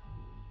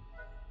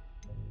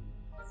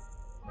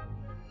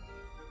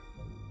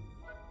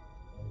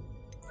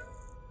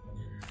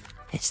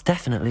 It's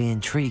definitely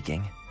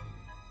intriguing.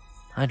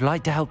 I'd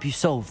like to help you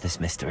solve this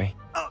mystery.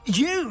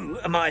 You,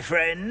 my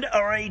friend,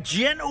 are a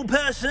gentle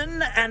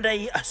person and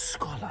a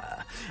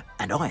scholar,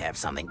 and I have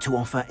something to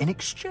offer in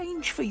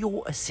exchange for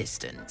your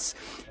assistance.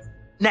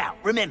 Now,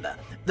 remember,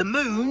 the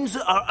moons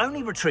are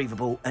only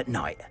retrievable at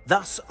night.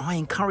 Thus, I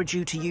encourage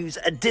you to use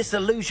a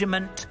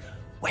disillusionment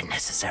when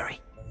necessary.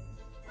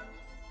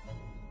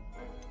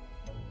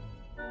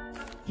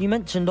 You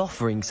mentioned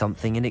offering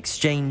something in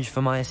exchange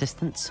for my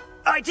assistance.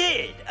 I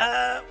did.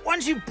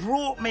 Once you've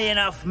brought me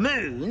enough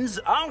moons,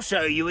 I'll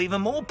show you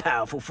even more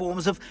powerful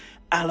forms of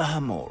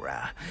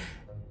Alahamora.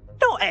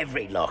 Not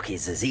every lock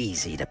is as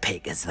easy to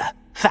pick as the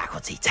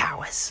faculty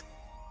towers.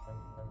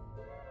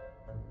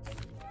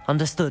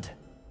 Understood.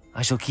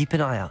 I shall keep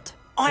an eye out.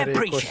 I अरे,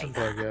 appreciate question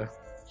रह that. गया.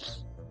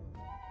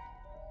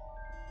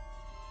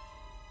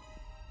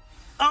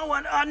 Oh,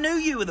 and I knew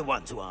you were the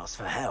one to ask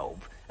for help.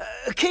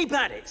 Keep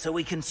at it so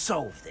we can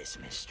solve this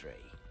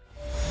mystery.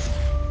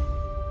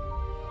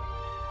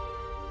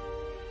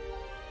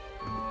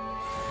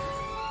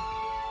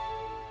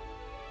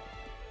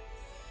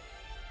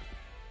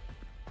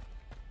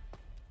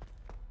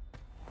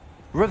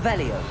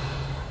 Revelio.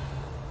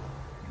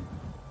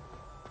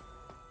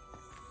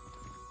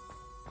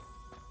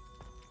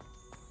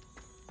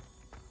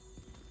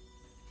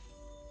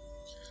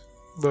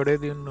 बड़े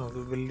दिन हो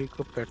गए बिल्ली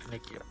को पेट नहीं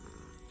किया.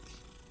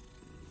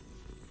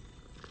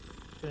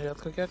 याद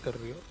का क्या कर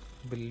रही हो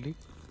बिल्ली?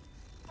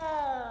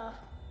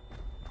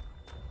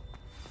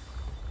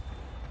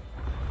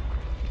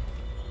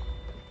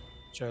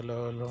 चलो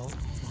लो,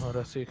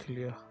 हमारा सीख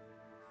लिया.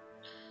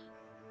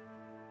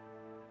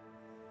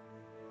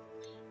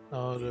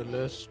 Now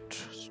let's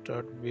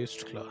start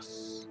beast class.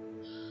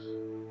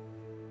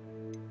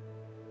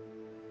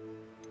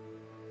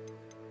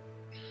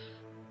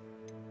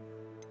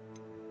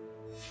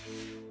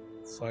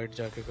 Fight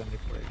जाके करनी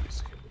पड़ेगी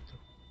इसके लिए तो.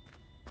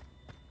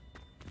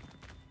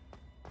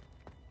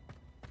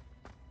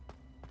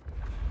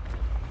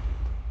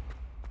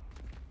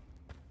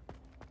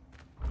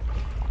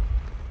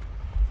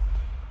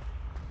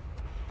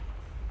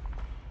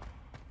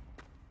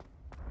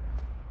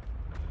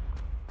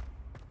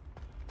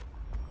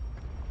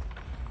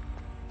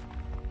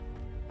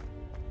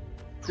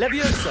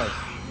 Levioso!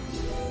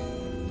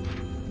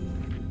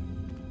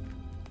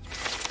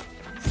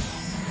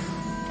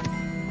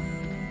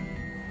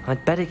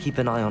 I'd better keep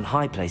an eye on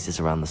high places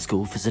around the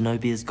school for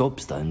Zenobia's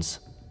gobstones.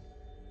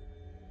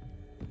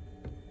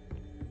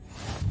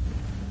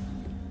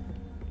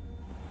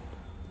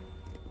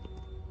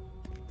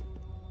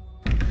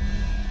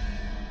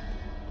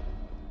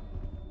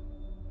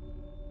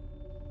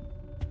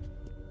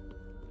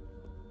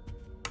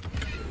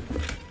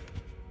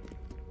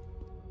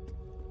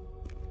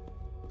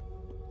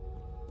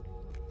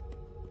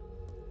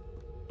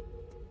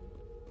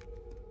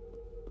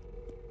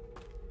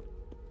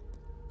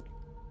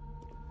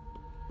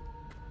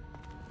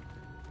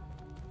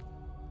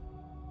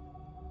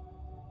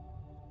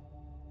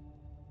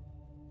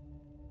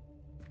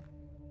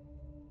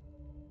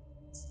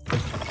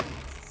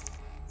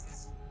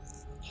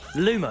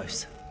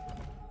 Lumos.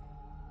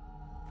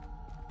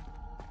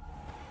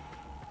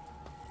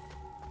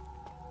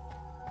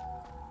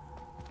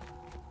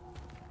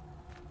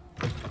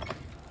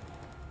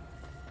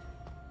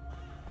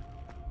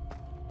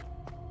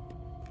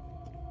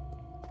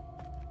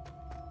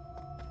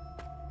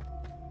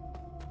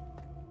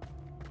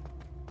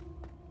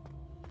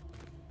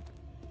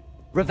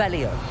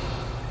 Revelio.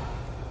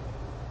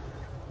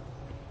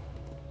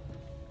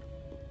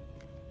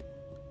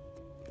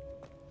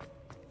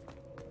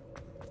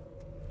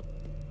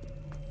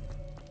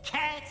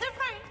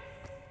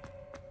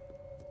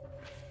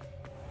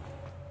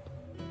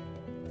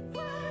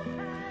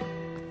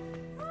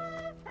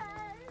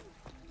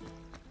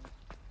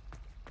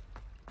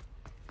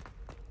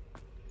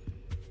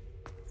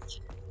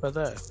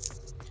 पता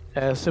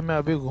है ऐसे मैं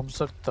अभी घूम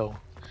सकता हूँ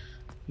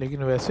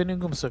लेकिन वैसे नहीं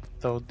घूम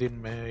सकता हूँ दिन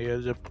में या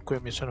जब कोई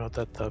मिशन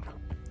होता है तब.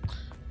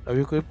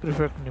 अभी कोई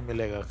प्रीफेक्ट नहीं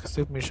मिलेगा,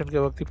 सिर्फ मिशन के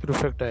वक्त ही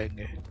प्रीफेक्ट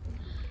आएंगे.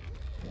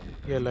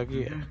 ये अलग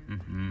ही है.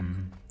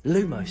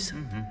 Lumos.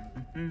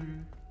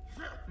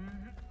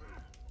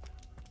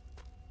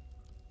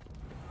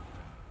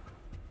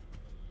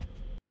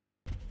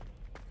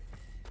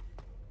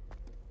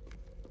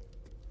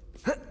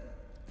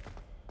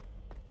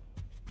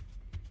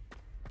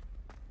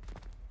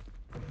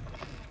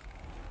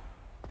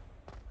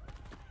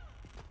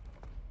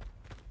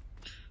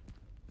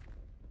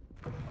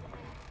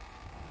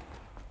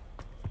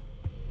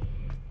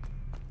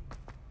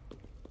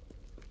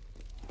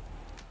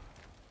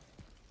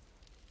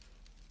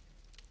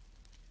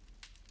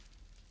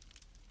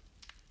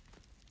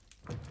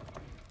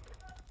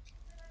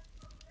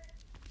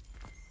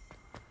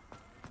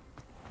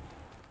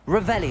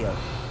 Revelio.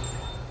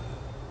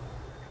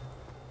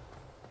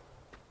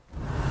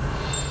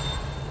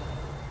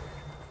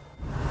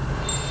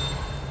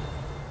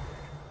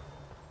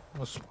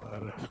 उस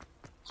पार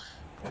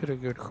फिर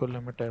गेट खोलने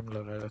में टाइम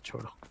लगाएगा.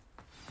 छोड़ो.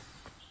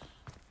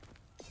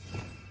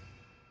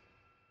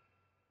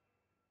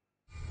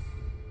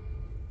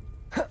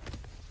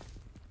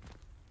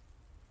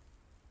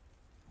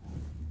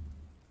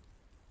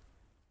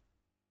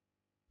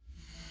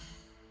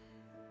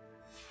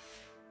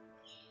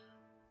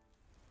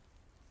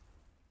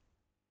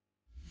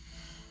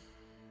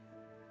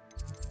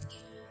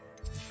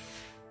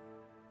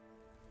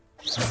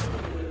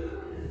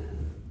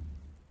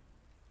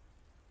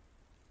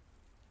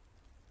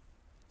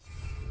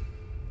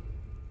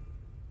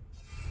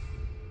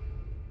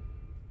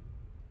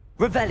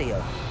 Revelio.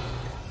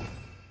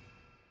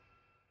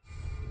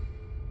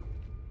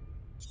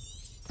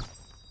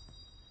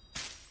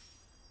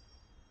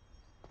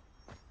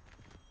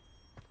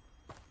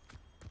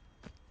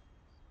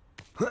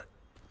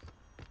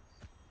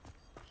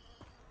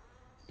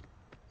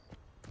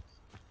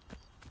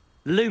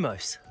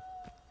 Lumos.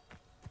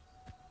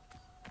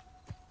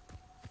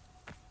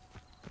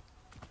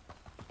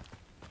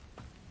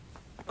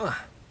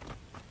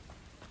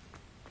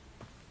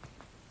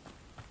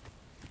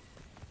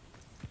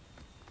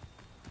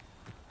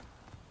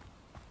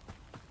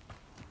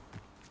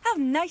 How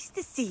nice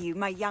to see you,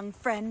 my young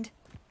friend.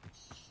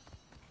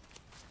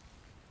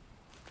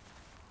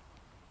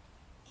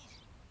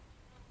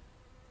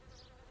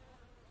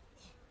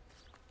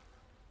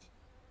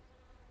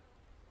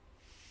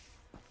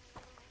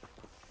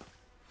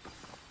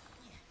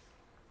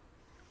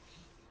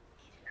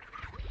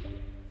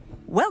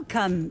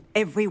 Welcome,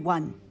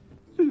 everyone.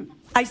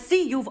 I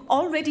see you've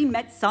already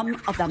met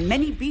some of the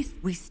many beasts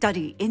we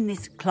study in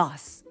this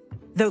class.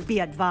 Though be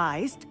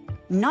advised,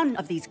 none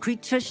of these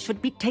creatures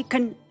should be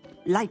taken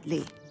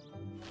lightly.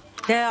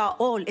 They are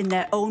all in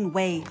their own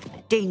way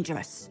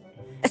dangerous,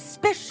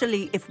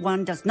 especially if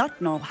one does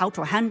not know how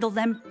to handle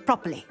them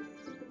properly.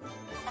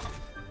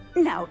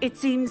 Now, it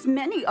seems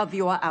many of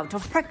you are out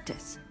of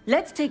practice.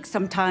 Let's take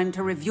some time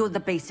to review the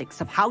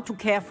basics of how to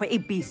care for a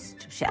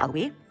beast, shall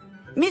we?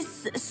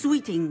 Miss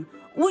Sweeting,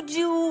 would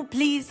you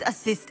please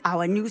assist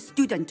our new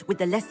student with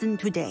the lesson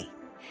today?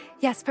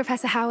 Yes,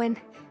 Professor Howen.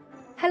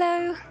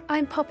 Hello,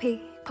 I'm Poppy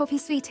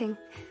Sweeting.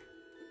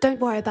 Don't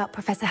worry about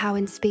Professor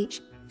Howen's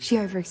speech. She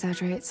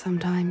over-exaggerates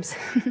sometimes.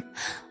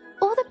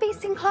 All the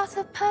beasts in class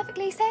are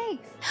perfectly safe.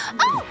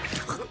 Oh!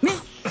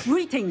 Miss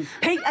Sweeting,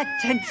 pay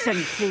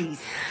attention,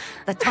 please.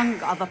 The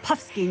tongue of a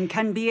puffskein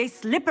can be a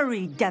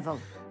slippery devil.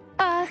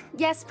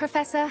 Yes,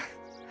 Professor.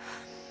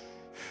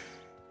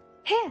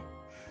 Here,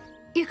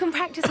 you can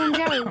practice on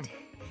Gerald.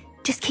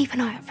 Just keep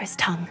an eye out for his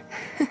tongue.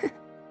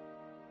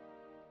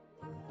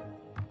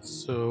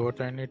 So what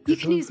I need to You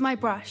can use my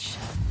brush.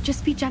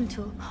 Just be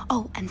gentle.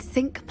 Oh, and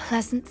think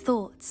pleasant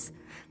thoughts.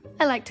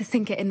 I like to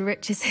think it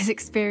enriches his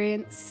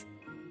experience.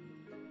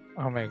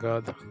 Oh my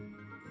god.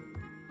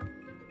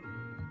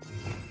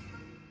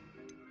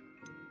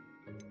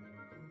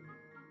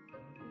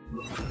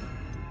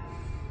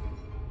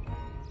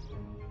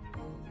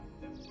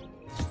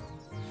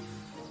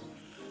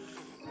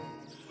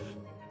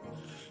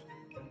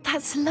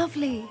 That's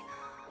lovely.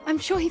 I'm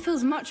sure he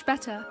feels much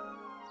better.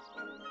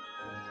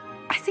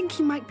 I think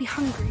he might be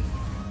hungry.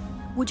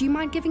 Would you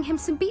mind giving him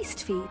some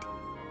beast feed?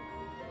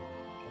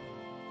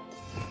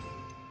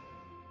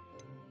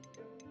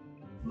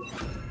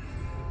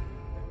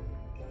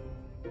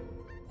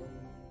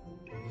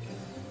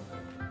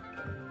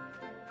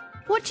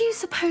 What do you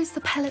suppose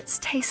the pellets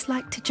taste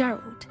like to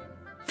Gerald?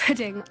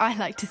 Pudding, I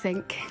like to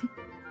think.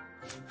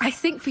 I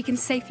think we can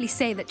safely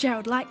say that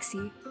Gerald likes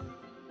you.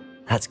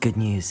 That's good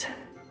news.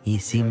 He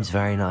seems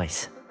very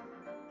nice.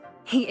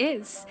 He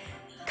is.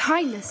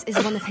 Kindness is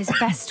one of his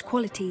best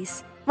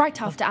qualities, right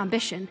after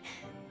ambition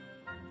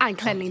and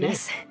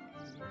cleanliness.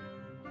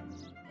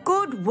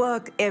 Good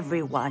work,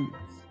 everyone.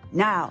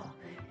 Now,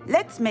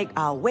 let's make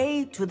our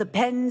way to the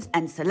pens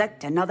and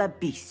select another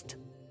beast.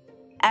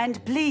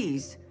 And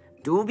please,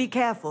 do be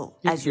careful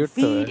as you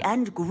feed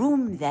and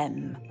groom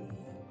them.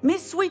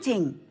 Miss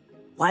Sweeting,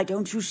 why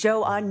don't you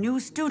show our new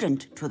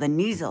student to the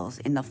Neasels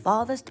in the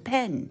farthest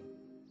pen?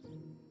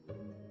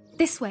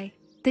 This way.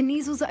 The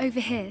Neasels are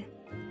over here.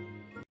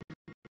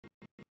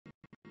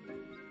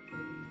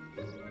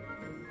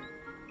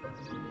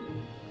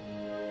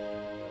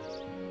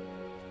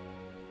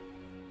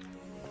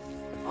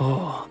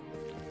 Oh,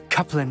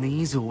 couple of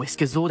Neasel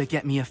whiskers ought to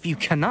get me a few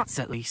canuts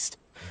at least.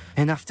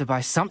 Enough to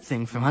buy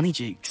something from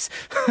Honeydukes.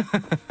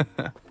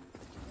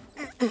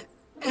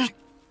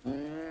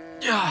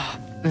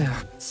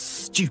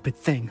 Stupid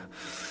thing.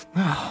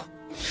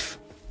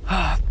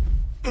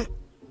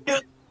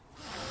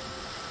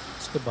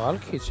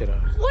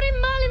 What in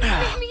Merlin's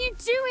name are you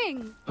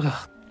doing?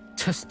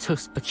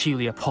 Tuss,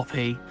 peculiar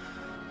Poppy.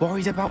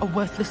 Worried about a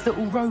worthless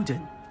little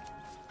rodent?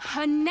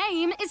 Her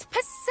name is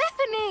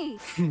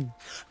Persephone!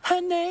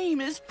 Her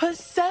name is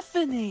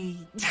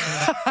Persephone!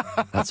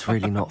 That's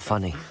really not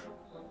funny.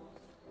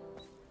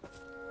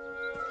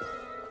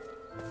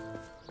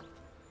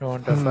 You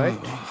want to fight?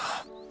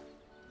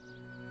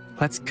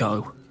 Let's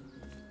go.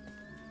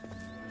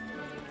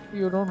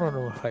 You don't want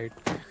to fight.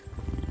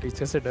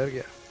 Teacher से डर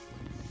गया.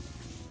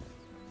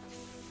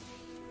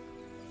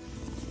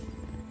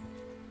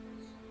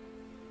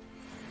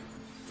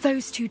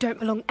 Those two don't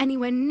belong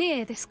anywhere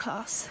near this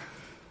class.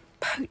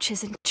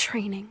 Poachers in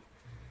training.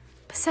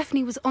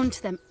 Persephone was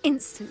onto them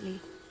instantly.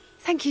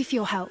 Thank you for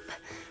your help.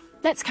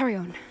 Let's carry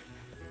on.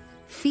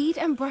 Feed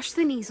and brush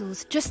the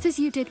Neasels just as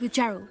you did with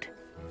Gerald.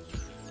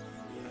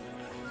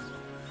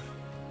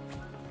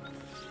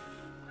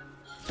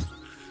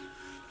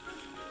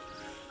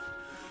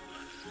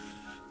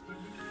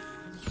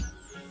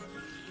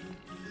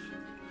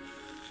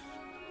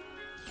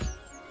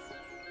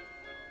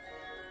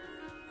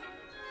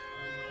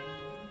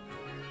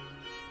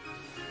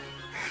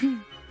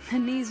 The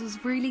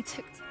Neasels really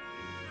took...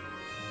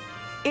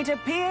 It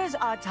appears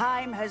our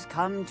time has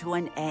come to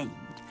an end.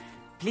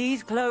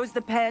 Please close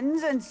the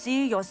pens and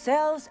see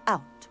yourselves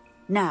out.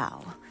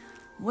 Now,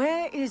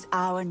 where is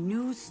our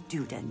new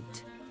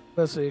student?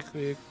 बस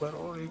एक बार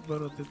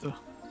होते तो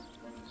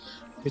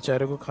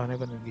बेचारे को खाने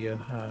को नहीं दिया।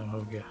 हाँ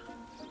हो गया।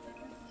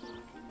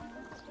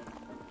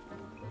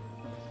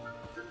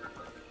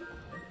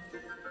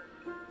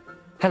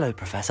 Hello,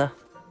 Professor.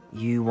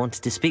 You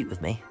wanted to speak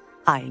with me?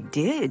 I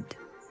did.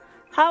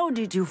 How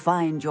did you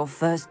find your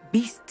first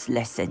beasts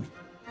lesson?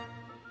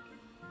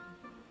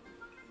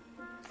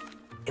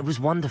 It was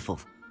wonderful.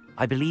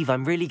 I believe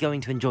I'm really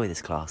going to enjoy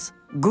this class.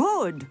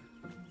 Good.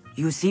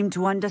 You seem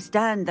to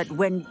understand that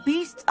when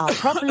beasts are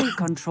properly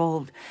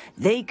controlled,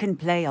 they can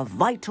play a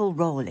vital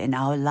role in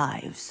our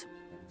lives.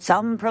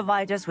 Some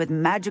provide us with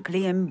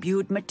magically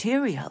imbued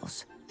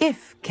materials,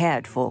 if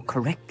cared for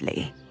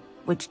correctly,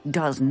 which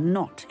does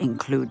not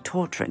include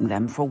torturing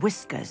them for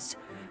whiskers.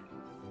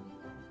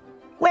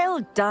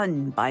 Well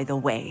done, by the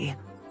way.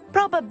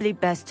 Probably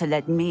best to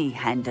let me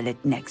handle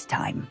it next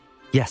time.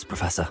 Yes,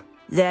 Professor.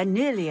 They're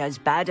nearly as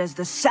bad as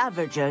the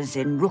Savagers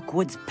in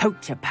Rookwood's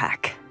poacher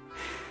pack.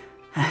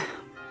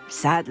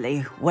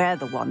 Sadly, we're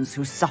the ones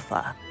who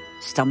suffer,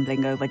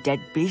 stumbling over dead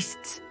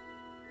beasts.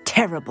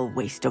 Terrible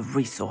waste of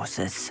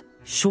resources.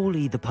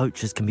 Surely the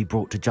poachers can be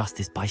brought to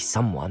justice by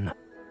someone.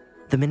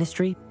 The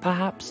Ministry,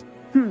 perhaps?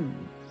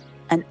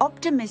 An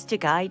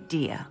optimistic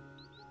idea.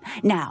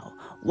 Now,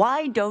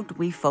 why don't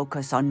we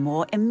focus on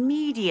more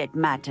immediate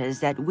matters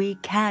that we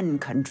can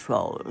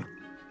control?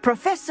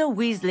 Professor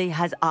Weasley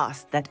has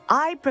asked that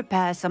I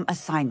prepare some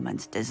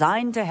assignments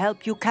designed to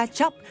help you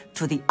catch up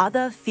to the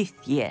other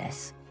 5th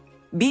years.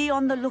 Be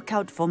on the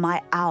lookout for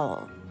my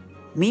owl.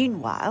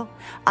 Meanwhile,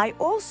 I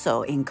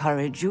also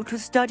encourage you to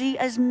study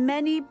as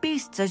many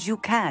beasts as you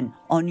can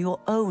on your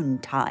own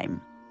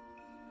time.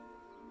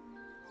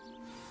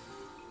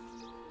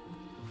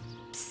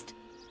 Psst,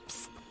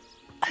 psst.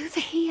 Over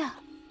here.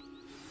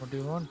 What do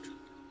you want?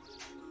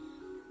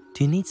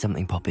 Do you need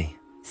something, Poppy?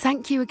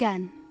 Thank you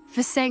again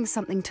for saying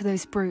something to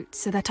those brutes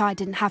so that I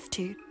didn't have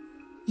to.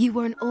 You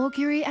were an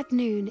augury at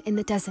noon in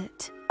the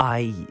desert.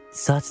 I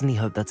certainly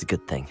hope that's a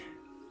good thing.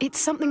 It's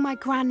something my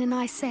gran and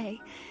I say.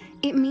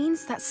 It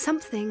means that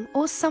something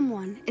or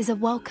someone is a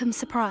welcome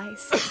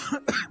surprise.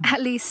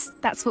 At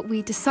least, that's what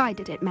we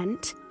decided it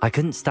meant. I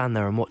couldn't stand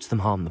there and watch them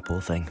harm the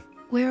poor thing.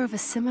 We're of a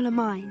similar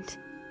mind.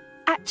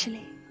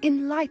 Actually,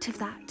 in light of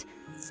that,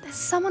 there's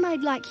someone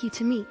I'd like you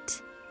to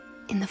meet.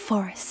 In the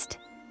forest.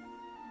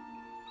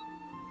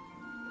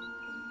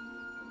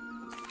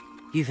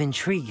 You've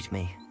intrigued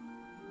me.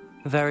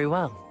 Very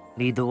well.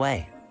 Lead the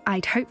way.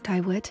 I'd hoped I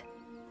would.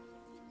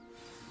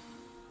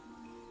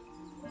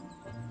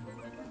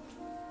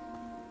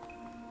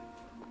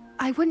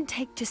 I wouldn't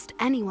take just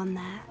anyone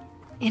there.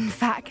 In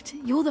fact,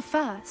 you're the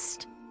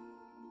first.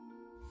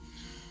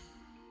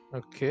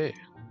 Okay.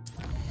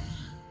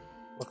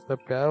 मतलब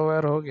प्यार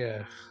व्यार हो गया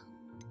है।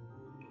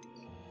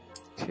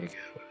 ठीक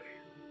है भाई।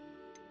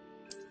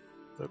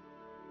 तो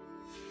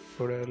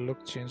थोड़ा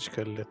लुक चेंज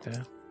कर लेते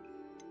हैं।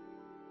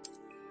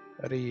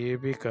 अरे ये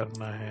भी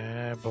करना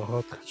है,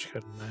 बहुत कुछ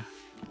करना है।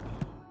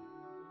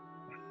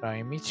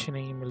 टाइम ही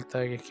नहीं मिलता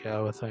है कि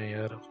क्या बताएं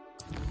यार।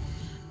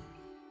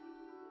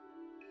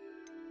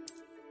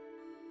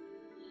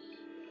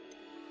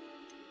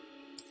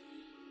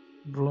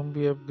 रूम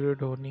भी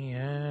अपग्रेड होनी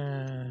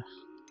है।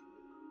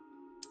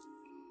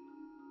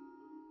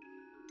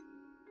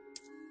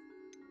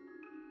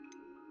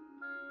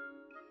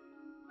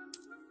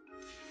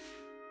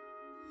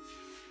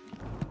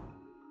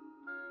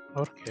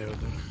 और क्या है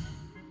उधर?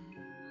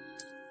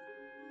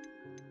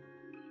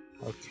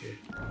 Okay.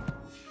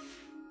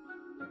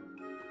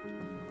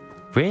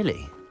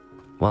 Really?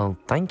 Well,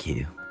 thank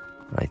you,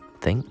 I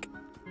think.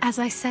 As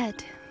I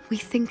said, we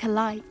think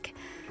alike.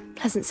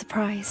 Pleasant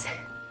surprise.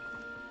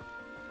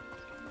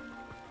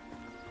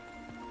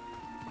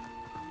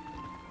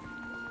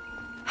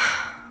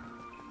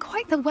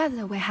 Quite the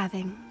weather we're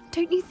having,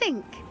 don't you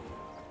think?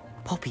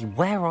 Poppy,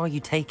 where are you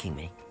taking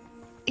me?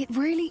 It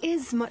really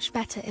is much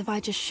better if I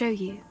just show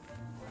you.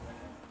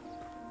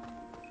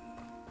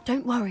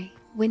 Don't worry,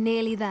 we're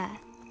nearly there.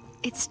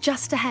 It's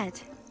just ahead.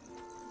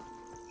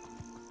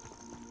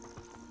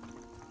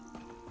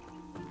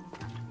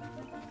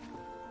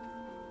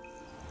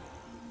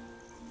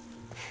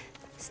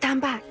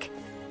 Stand back.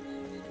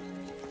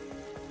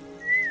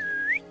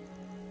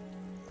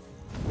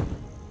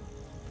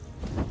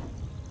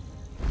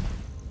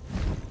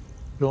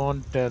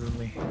 Don't tell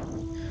me.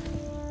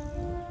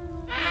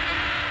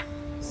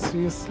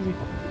 Seriously?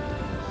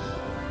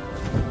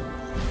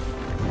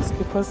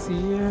 इसके पास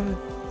ये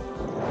है?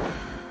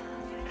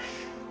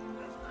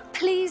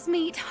 Please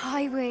meet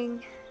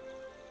Highwing.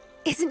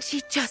 Isn't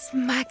she just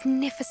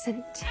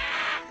magnificent?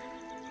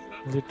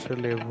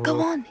 Literally.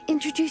 Go on,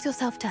 introduce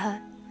yourself to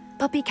her.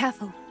 But be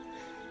careful.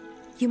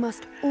 You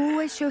must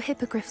always show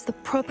hippogriffs the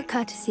proper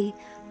courtesy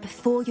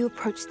before you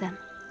approach them.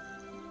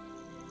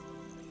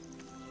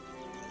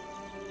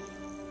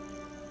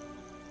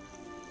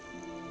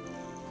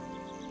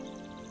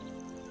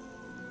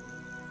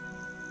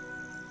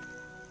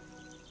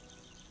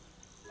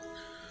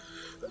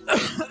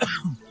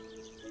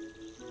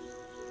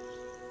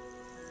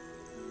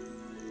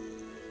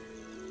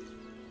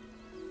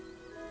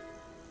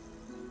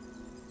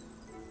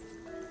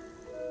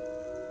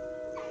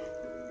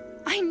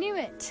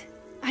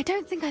 I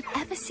don't think I've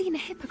ever seen a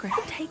hippogriff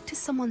take to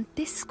someone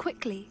this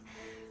quickly.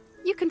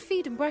 You can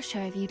feed and brush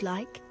her if you'd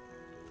like.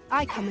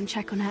 I come and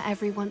check on her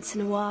every once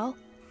in a while.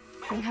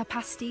 Bring her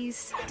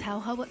pasties,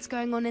 tell her what's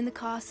going on in the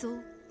castle.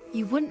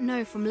 You wouldn't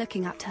know from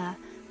looking at her,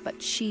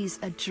 but she's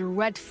a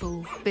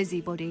dreadful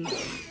busybody.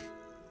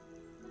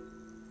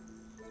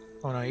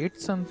 Wanna eat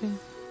something?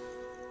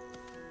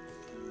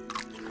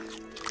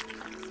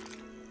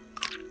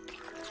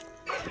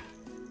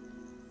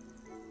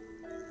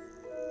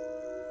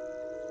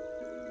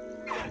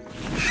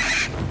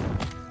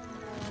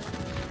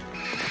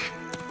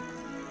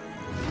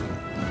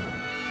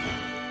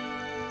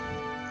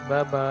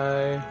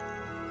 Bye-bye.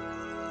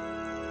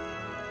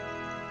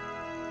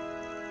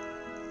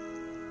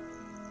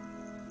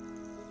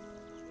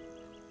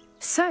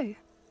 So,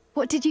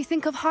 what did you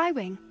think of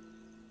Highwing?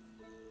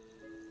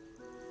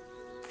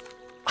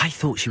 I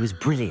thought she was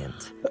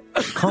brilliant.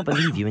 Can't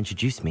believe you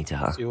introduced me to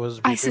her. She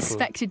was I beautiful.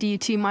 suspected you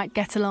two might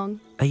get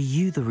along. Are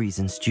you the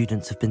reason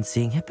students have been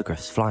seeing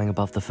hippogriffs flying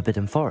above the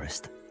Forbidden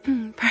Forest?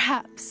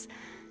 Perhaps.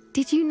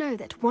 Did you know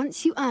that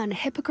once you earn a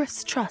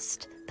hippogriff's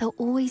trust, they'll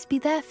always be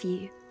there for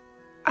you?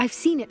 I've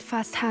seen it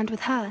firsthand with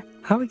her.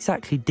 How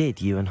exactly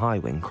did you and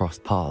Highwing cross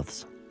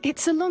paths?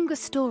 It's a longer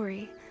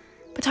story,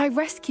 but I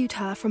rescued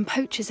her from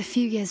poachers a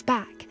few years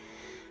back.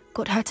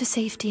 Got her to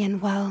safety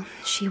and, well,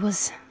 she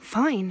was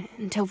fine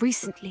until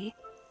recently.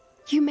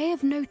 You may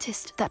have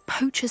noticed that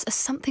poachers are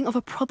something of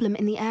a problem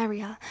in the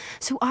area,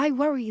 so I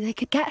worry they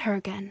could get her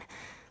again.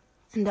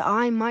 And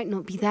I might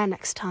not be there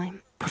next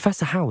time.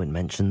 Professor Howen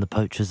mentioned the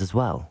poachers as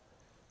well.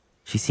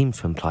 She seemed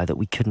to imply that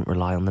we couldn't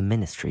rely on the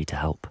Ministry to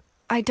help.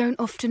 I don't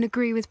often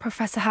agree with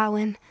Professor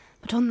Howen,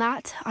 but on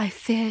that, I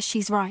fear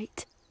she's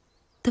right.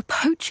 The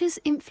poachers'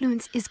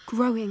 influence is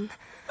growing.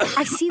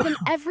 I see them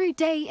every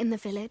day in the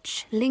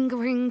village,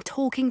 lingering,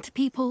 talking to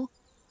people.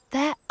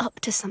 They're up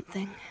to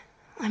something.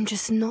 I'm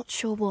just not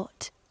sure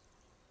what.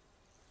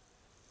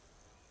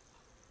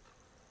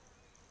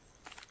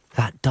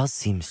 That does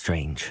seem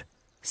strange.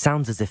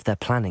 Sounds as if they're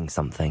planning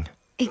something.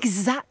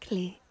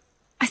 Exactly.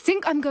 I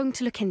think I'm going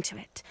to look into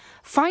it.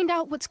 Find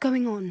out what's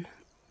going on,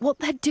 what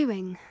they're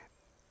doing.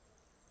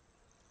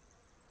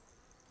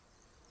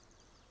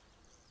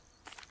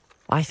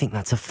 I think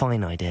that's a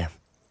fine idea.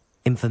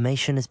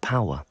 Information is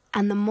power.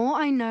 And the more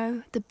I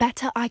know, the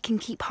better I can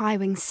keep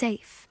Highwing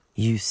safe.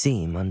 You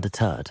seem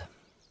undeterred.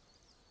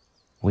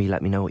 Will you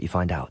let me know what you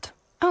find out?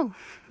 Oh,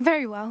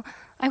 very well.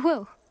 I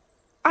will.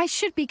 I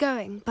should be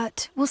going,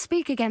 but we'll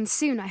speak again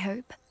soon, I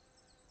hope.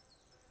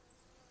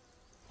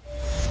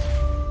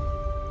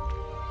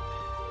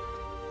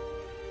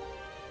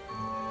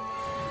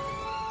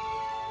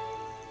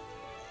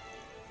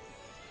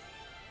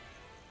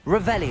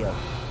 Revelio.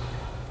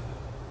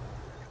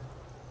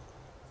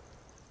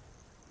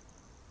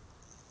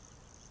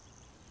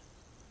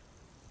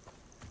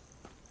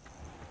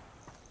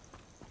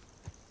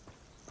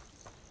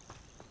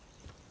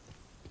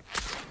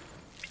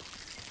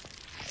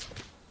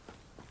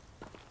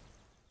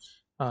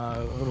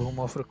 Room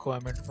of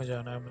requirement में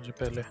जाना है मुझे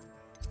पहले.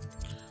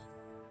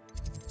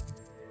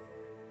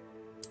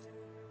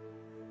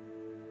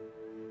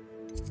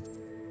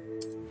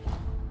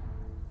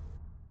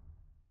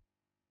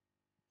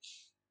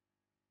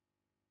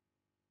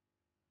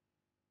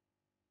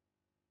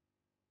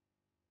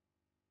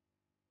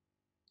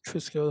 फिर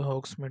इसके बाद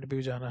हॉग्समीड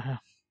भी जाना है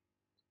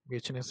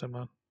बेचने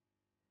सामान.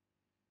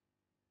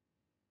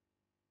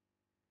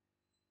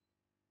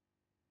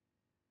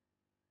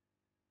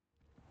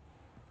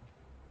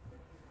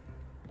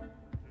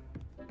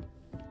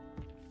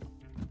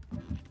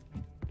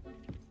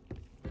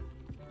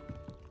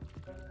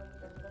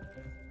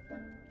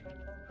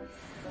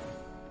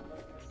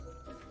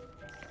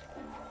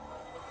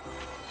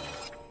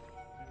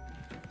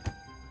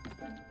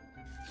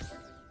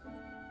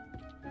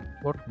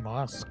 What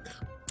mask?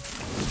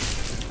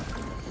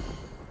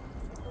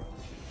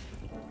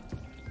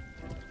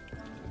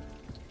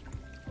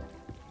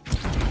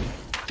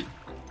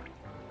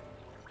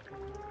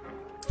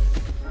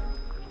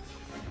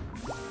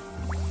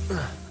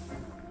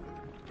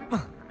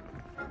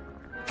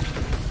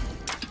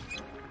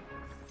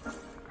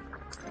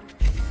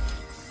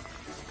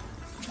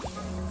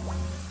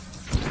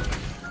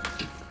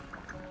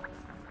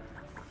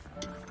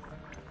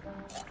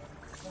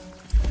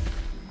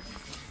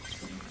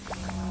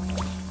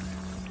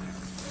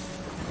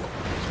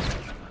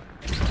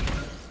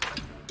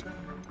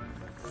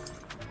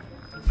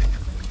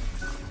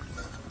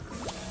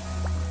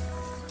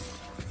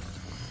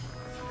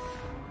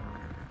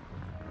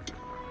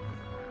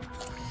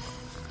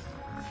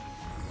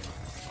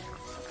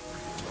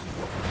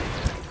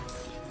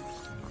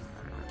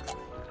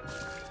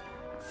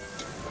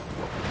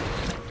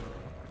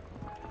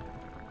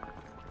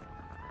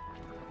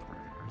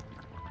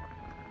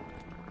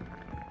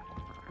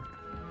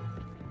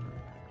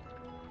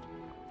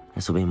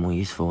 This will be more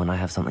useful when I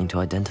have something to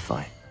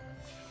identify.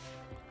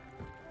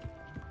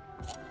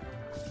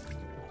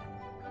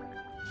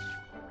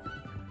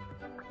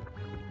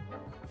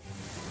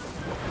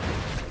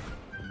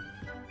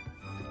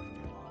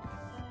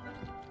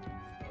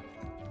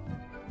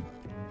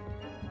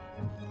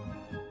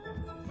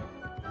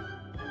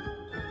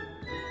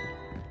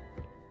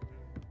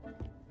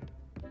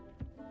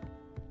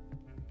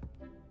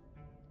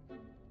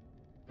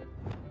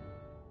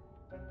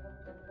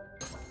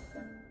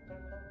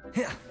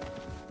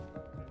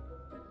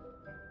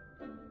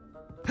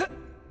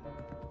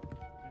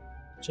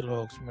 चलो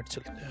ऑक्समेट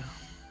चलते हैं।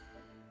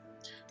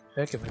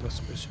 है क्या मेरे पास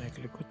बेचने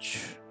के लिए कुछ?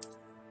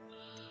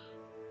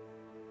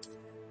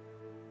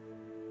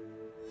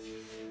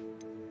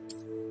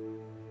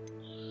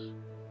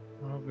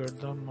 I'll get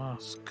the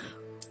mask.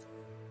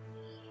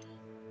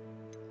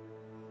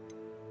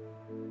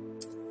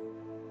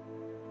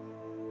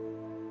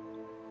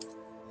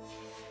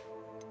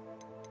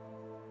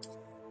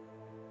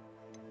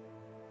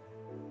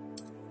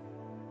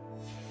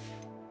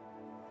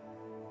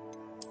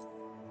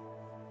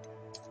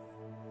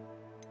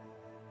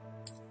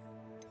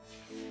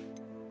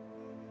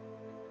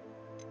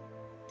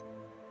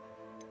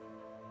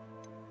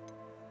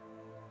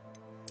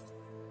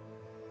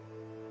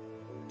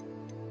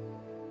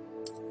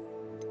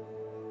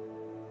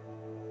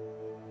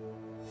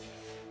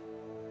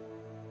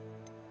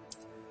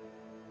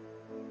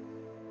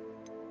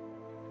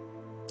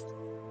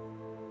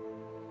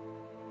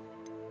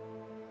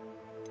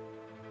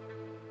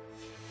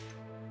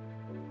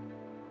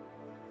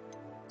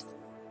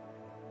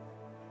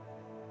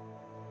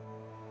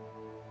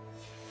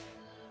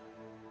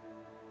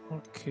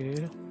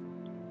 Okay.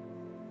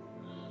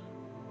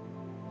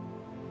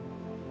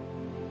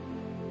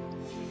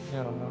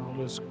 Yeah,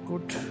 all is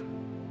good.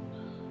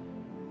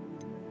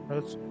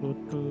 Let's go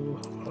to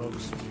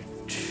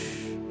Hogsmeade.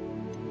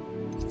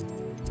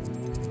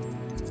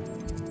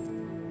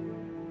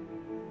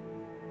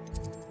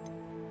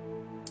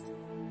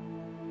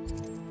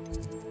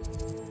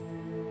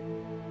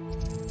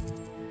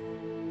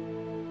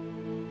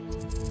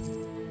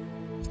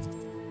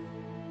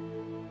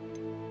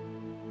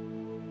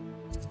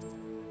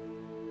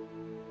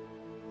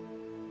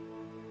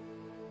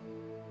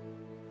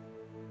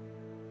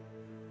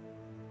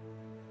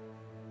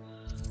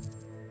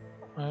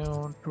 I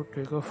want to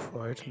take a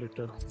fight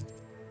later.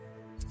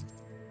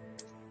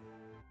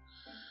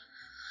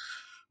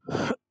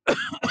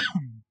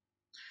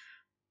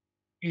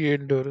 ये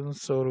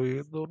endurance और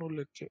ये दोनों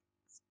लेके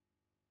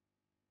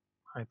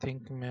I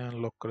think मैं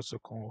अनलॉक कर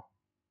सकूँगा।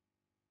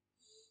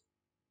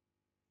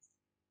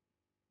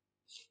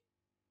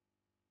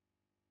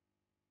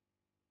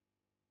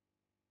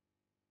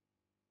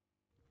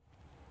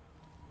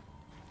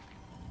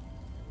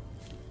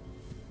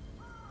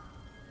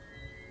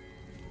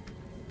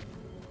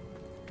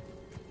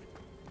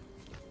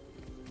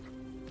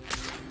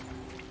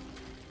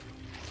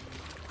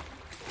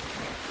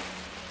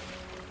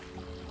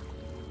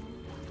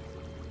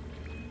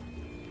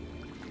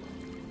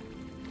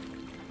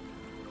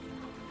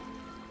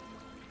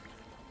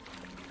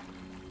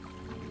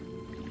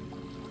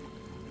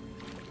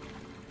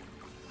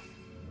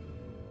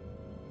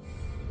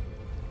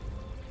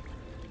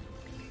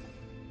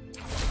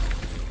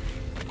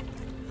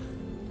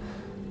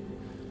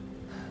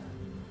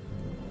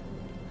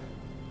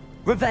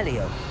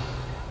 Revelio.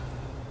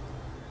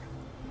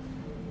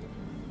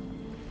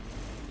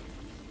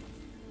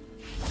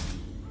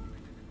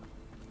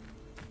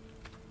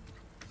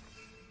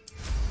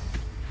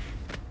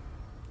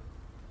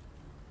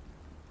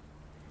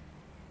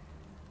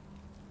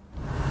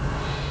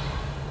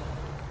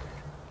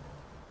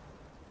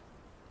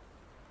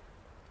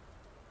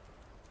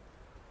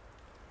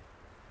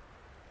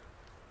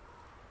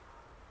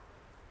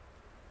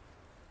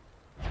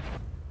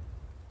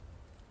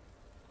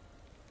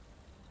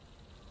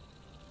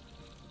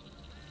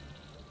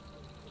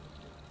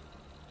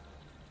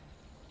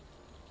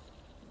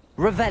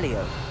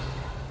 Revelio.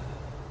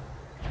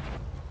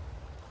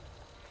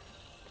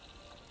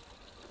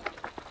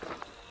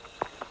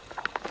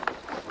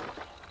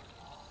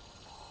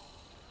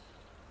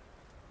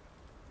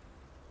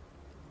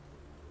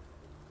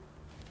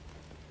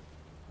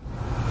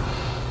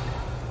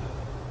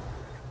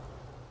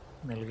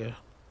 मिल गया।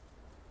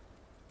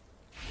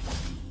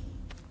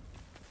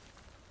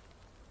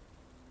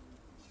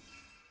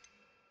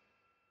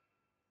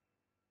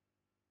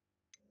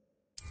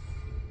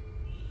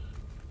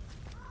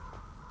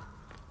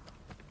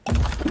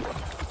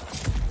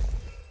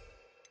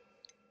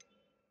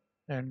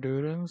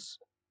 एंड्योरेंस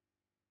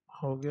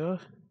हो गया,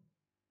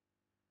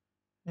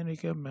 यानी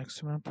क्या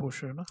मैक्सिमम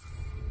पुश है ना?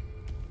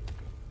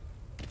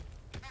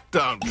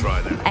 Don't try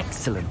that.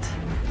 Excellent.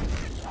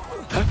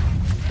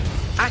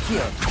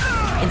 Accio.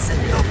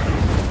 Incendio.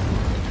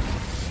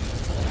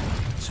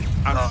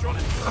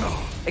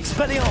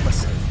 Expelliarmus.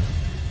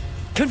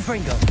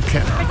 Confringo.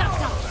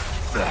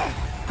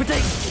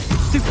 Protect.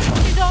 Stupid.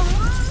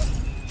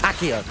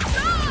 Accio.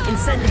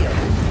 Incendio.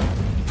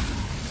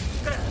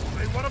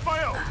 They want to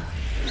fail.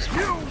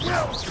 You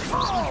will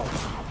fall!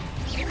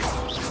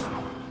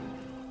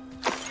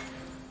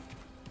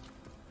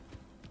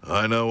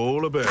 I know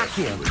all about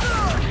Accio.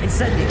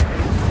 Incendio.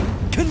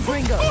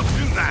 Confringo.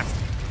 Do that!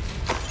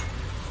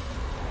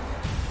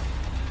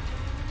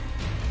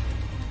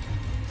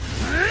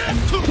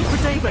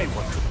 They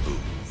want to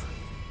move.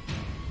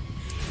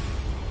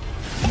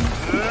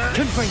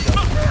 Confringo.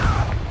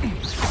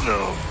 No.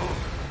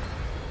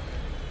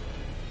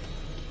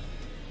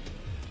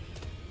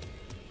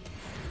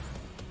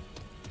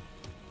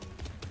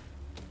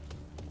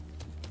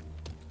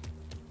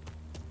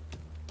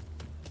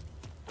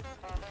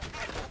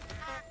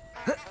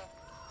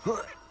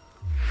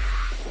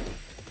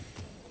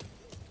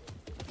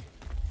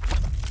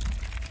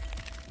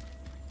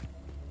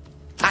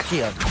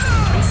 Accio,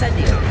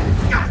 Incendio,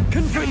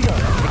 Confringo,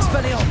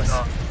 Expelliarmus.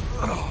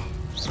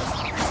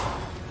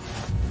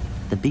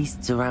 The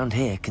beasts around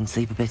here can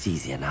sleep a bit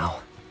easier now.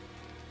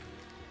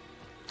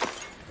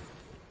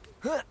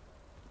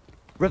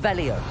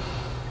 Revelio.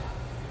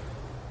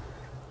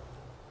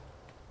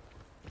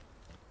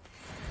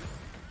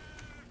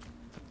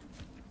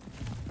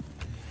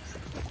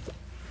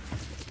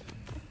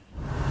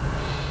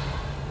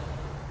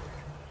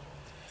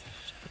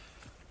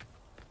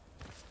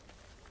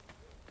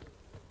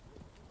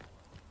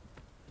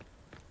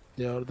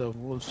 They are the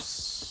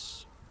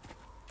wolves.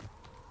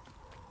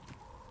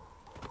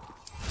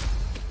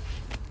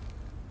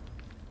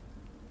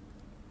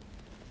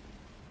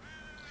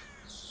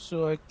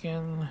 So I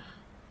can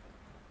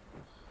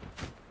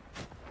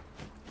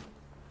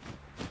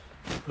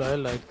fly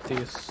like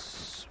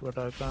this, but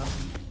I can't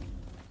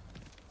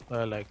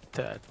fly like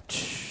that.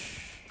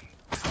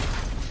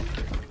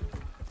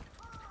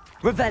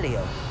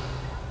 Revelio.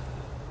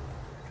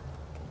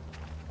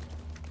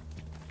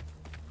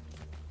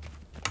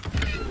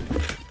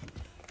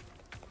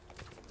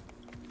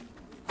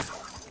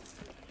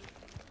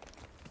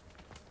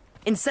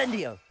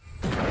 Incendio.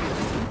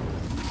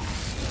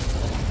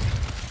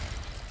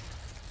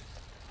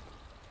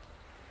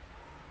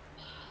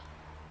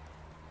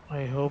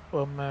 I hope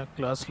मैं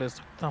class ले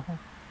सकता हूँ.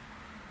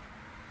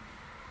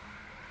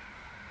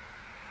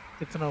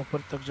 कितना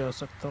ऊपर तक जा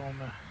सकता हूँ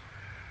मैं?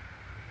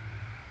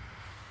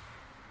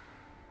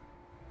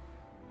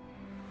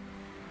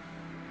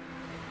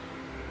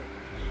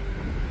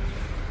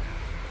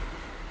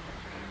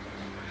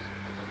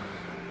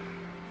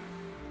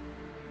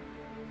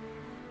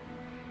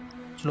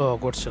 चलो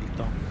हॉगवर्ट्स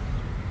चलता हूँ.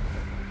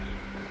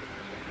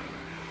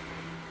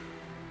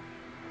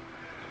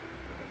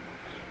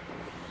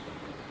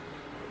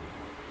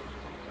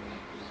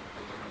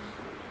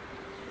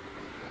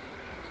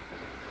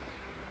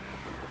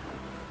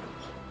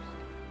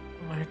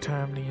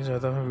 टाइम नहीं है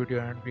ज़्यादा, मैं वीडियो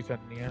एंड भी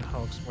करनी है.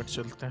 हॉग्समीड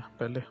चलते हैं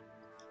पहले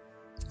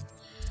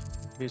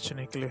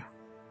बेचने के लिए.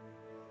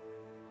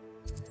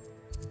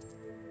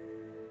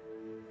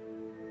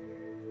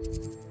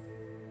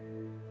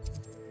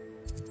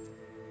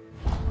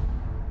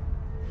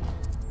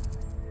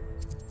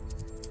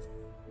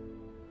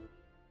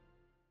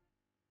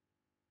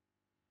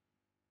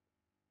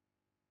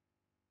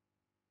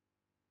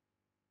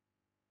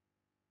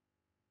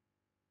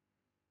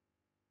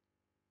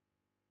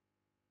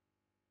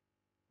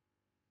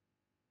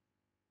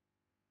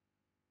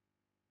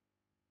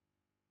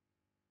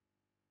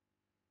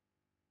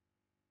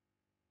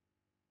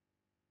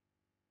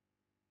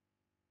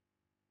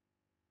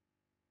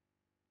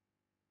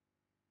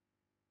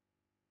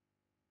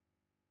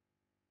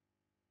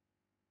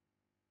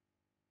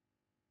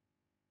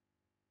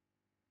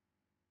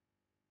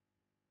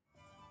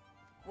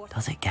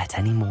 Does it get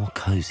any more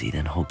cozy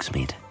than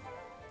Hogsmeade?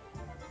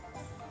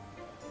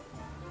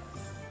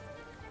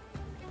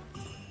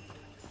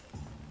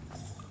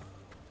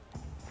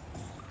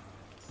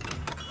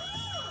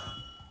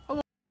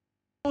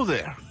 Hello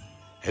there.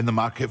 In the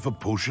market for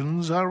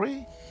potions, are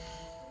we?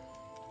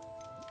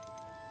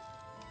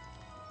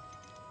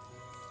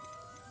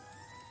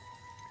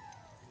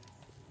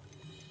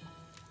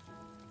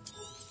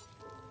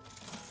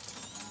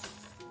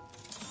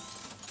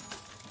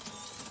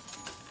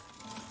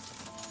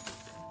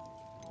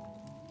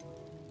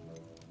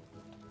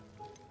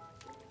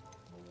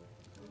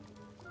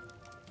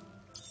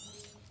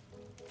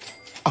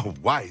 A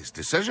wise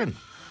decision.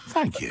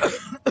 Thank you.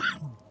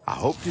 I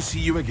hope to see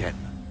you again.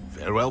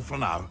 Farewell for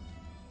now.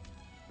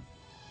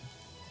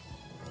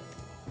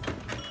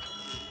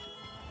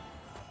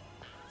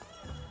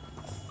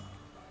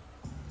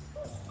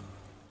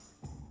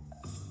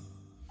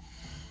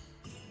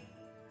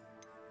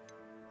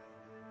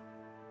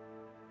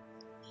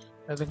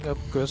 I think अब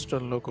quest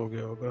unlock हो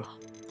गया होगा.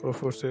 Go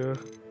for sale.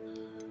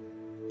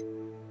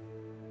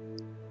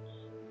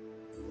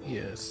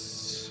 Yes.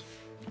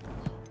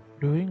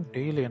 Doing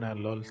deal in a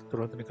lol.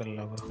 तुरंत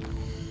निकलना होगा.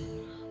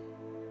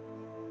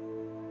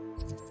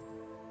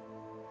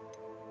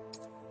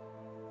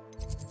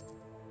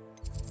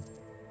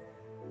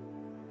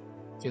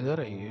 किधर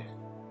है ये?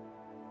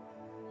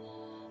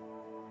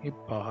 ये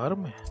बाहर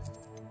में?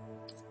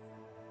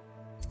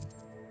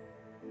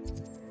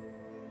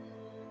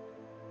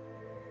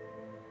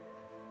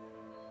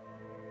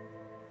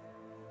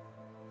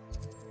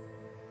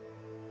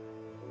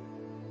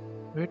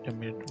 Wait a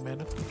minute,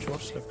 मैंने कुछ और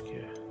सेलेक्ट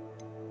किया है.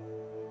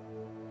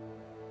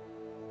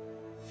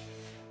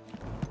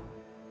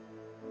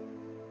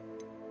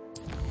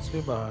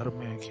 इसके बाहर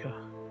में है क्या?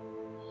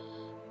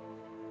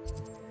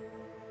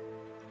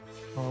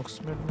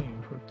 हॉग्समीड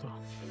नहीं फिर तो.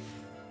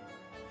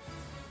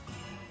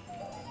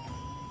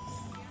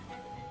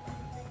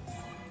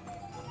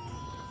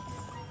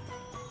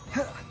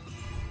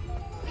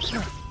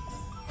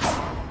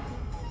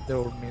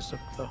 दौड़ नहीं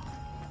सकता.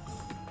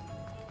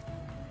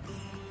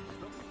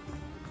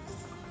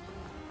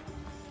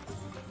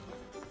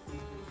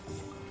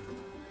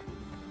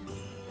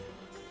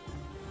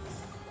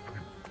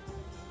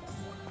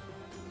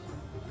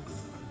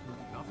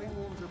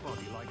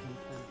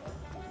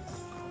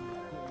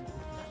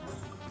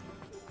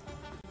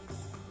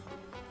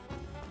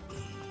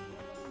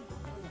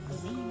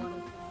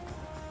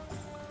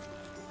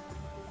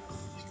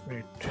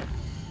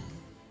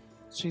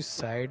 जी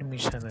साइड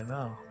मिशन है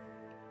ना,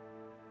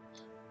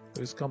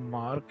 तो इसका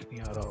मार्क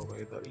नहीं आ रहा होगा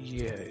इधर।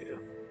 ये है ये।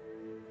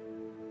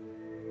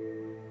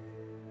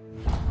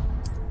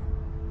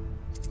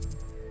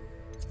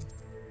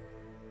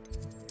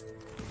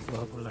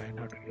 अब लाइन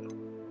हट गया।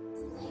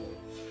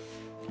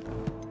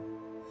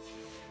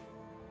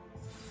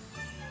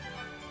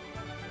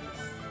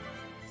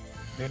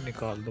 मैं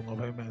निकाल दूंगा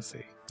भाई मैं से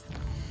ही।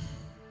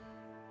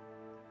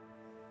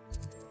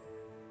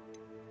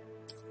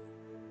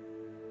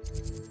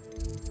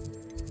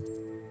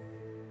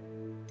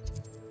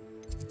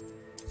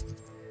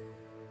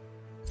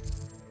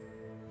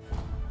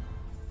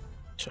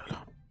 चलो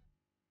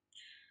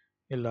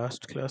ये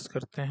लास्ट क्लास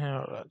करते हैं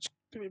और आज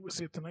के लिए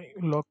बस इतना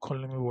ही। लॉक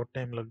खोलने में बहुत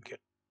टाइम लग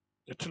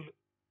गया। चलो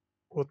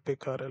बहुत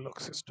बेकार है lock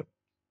system.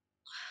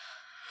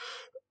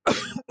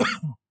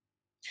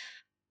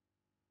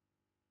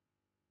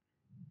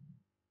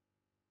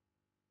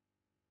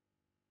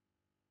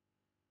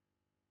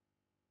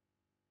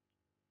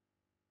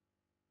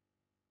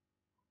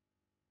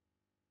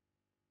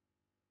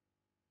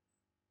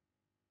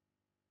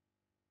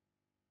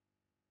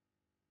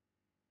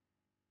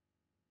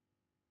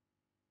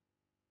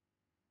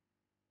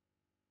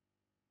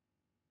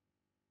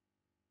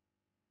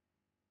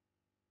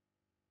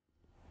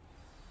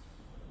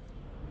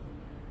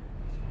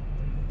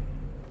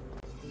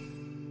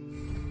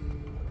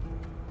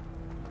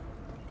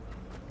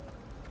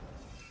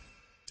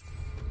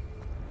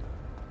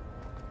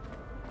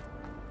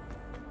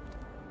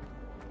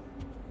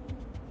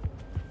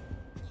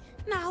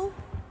 Now,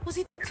 was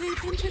it 2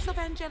 pinches of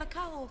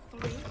Angelica or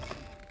 3?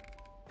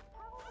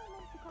 How am I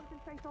meant to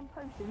concentrate on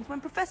potions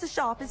when Professor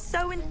Sharp is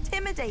so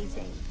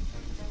intimidating?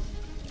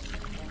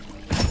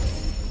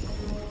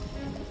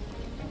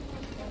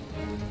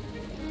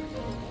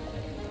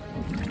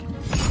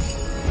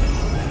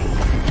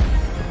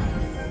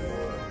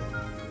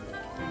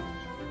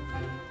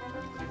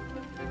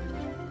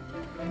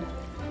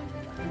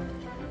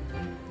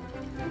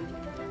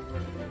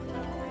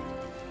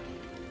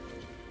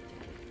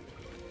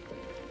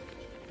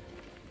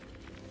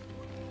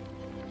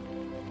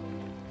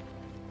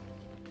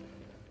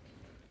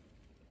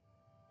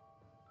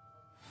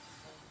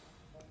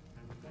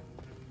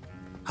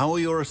 How are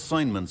your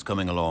assignments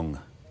coming along?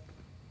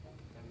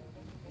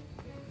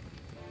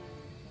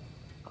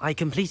 I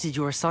completed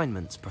your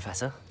assignments,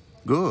 Professor.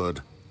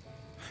 Good.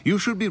 You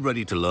should be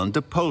ready to learn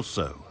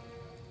Depulso.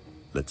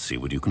 Let's see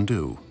what you can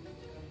do.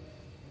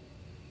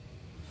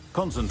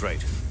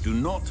 Concentrate. Do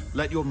not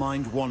let your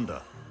mind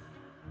wander.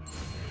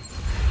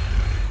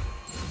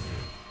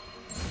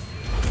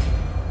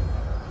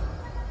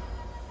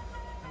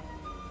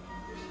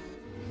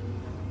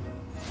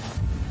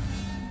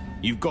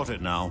 You've got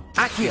it now.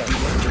 Accio!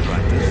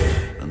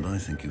 And I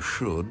think you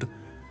should.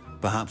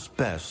 Perhaps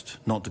best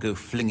not to go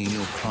flinging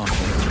your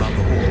classmates about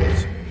the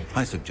halls.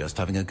 I suggest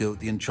having a go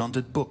at the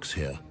enchanted books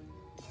here.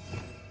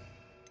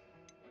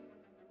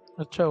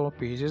 अच्छा वो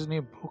pages नहीं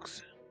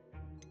books.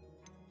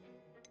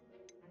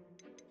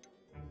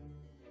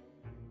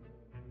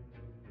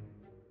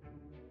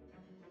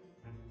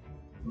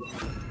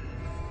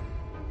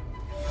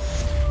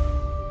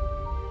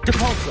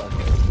 Depulso!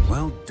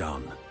 Well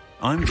done.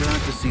 I'm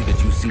glad to see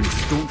that you seem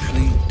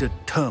staunchly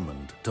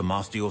determined to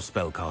master your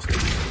spellcasting.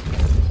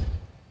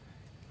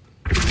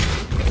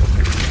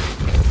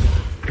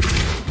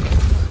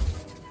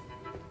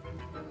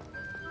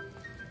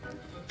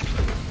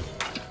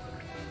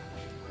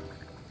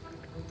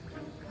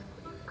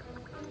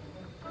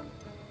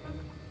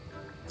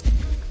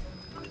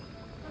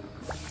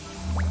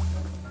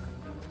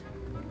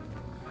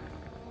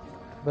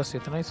 बस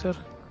इतना ही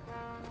sir.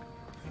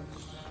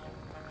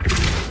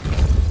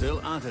 Still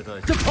at it,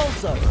 I think.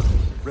 Depulso!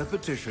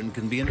 Repetition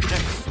can be an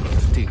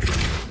excellent teacher.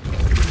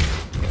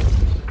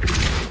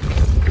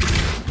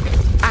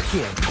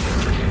 Accio!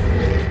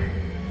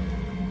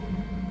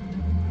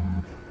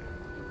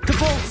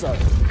 Depulso!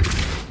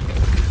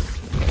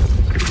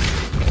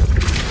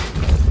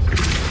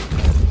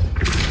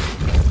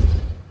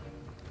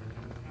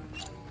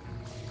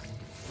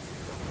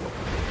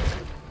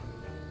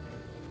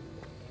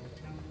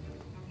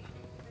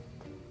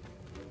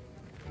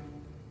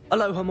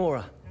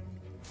 Alohomora.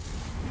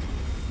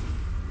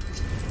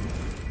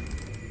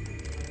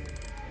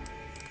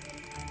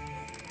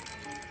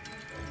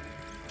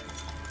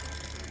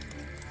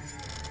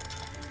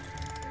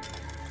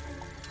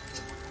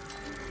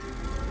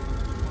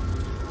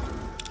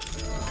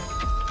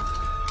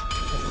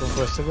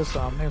 Professor के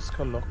सामने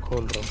इसका lock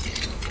खोल रहा हूँ।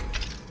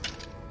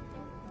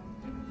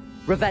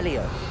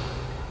 Revelio.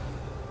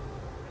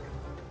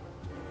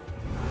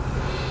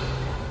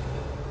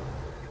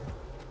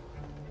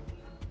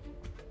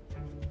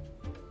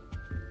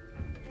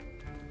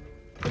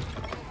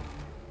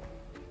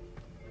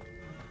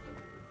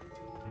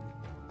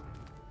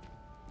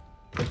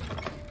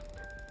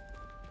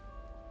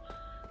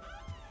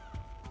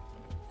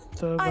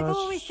 I've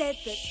always said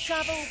that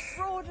travel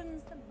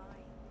broadens the mind.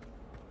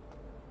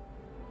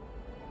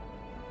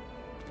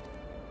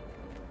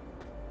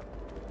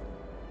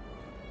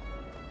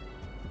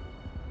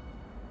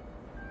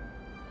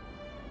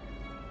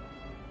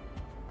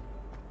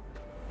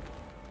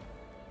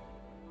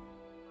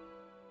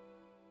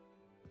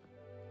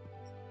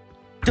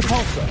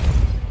 Depulso.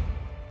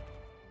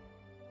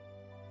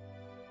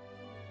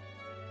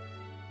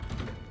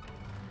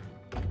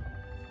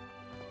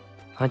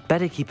 I'd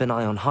better keep an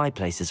eye on high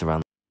places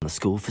around the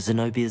school for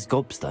Zenobia's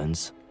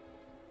gobstones.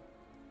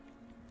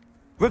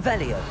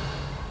 Revelio.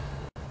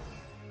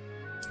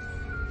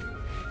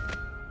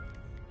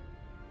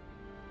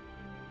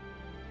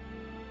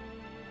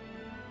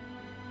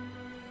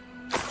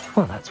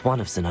 Well, that's one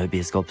of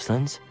Zenobia's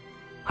gobstones.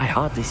 I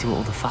hardly see what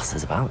all the fuss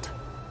is about.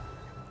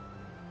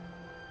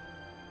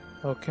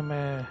 Okay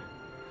मैं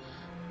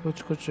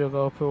कुछ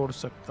जगहों पे उड़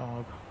सकता हूँ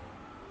अब.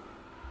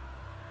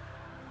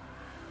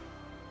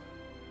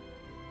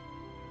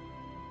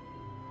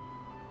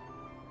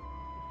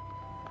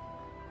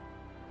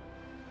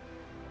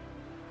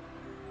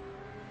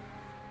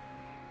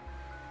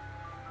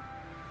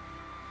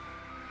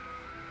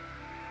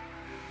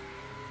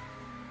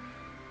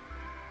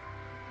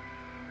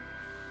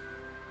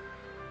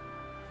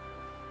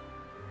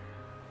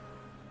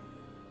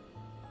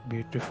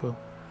 Beautiful.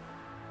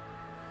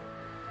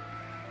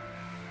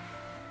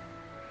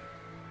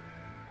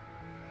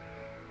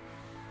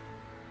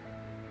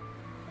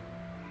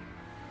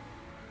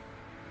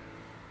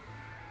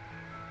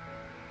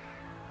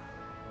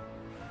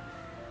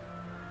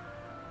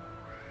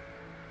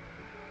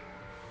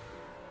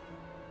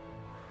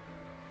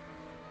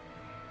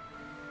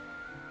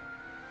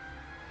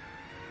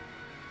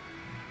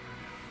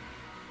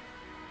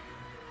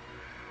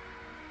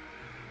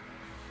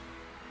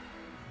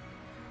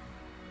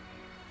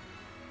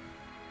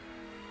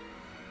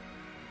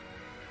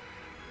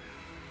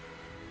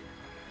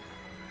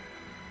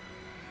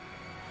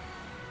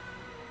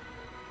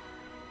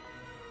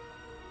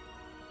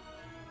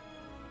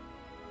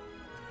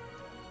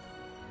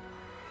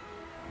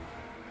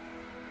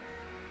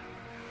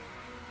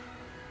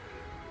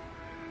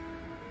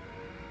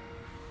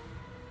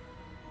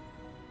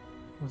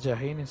 जा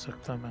ही नहीं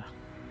सकता मैं.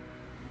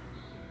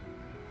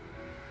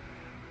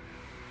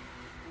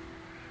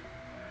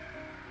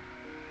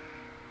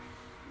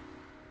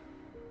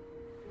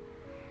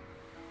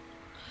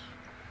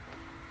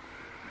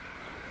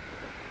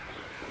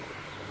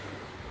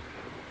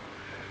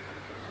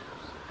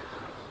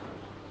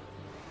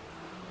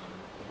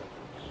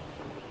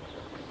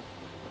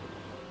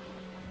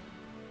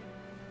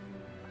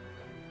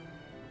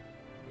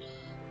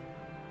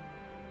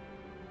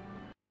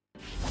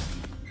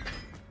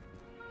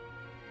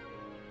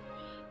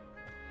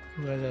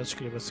 आज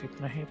के लिए बस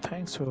इतना ही.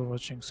 Thanks for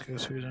watching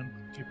skills fusion.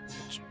 Keep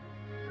watching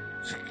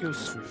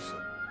skills fusion.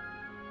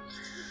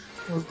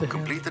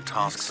 Complete the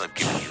tasks I've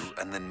given you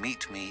and then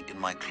meet me in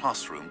my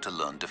classroom to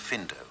learn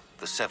Defindo,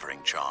 the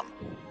severing charm.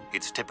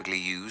 It's typically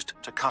used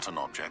to cut an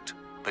object,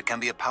 but can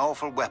be a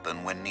powerful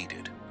weapon when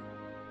needed.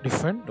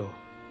 Defindo.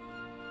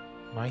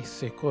 Nice.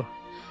 एक और.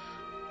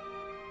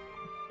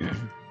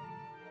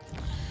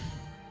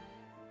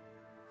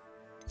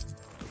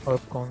 अब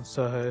कौन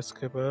सा है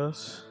इसके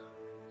पास?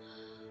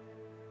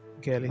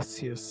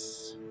 Galicius.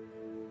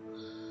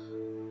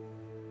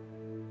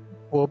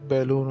 Pop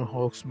balloon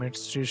Hogsmeade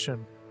Station.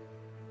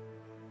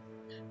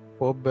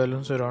 Pop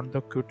balloons around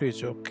the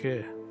cuttage. Okay.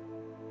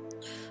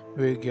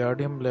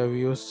 Wingardium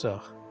Leviosa.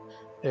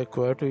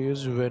 Acquired to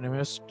use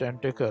venomous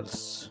tentacles.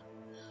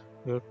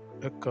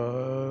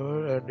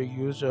 And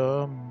use a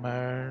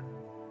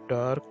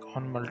Mandark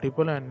on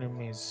multiple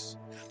enemies.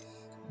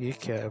 ये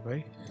क्या है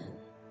भाई?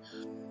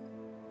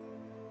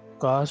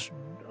 Cast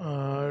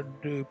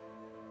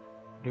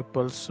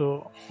Repulso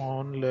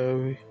on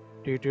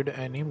levitated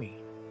enemy.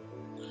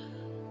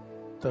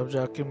 तब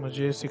जाके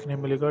मुझे सीखने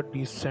मिलेगा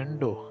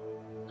Descendo.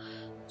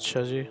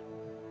 अच्छा जी.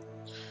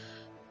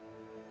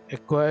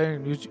 Acquire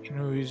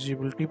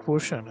invisibility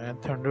potion and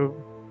thunder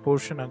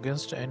potion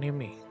against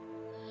enemy.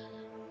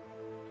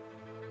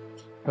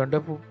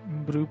 Thunder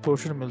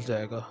potion मिल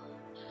जाएगा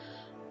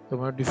तो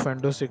मैं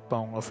Defendo सीख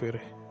पाऊंगा. फिर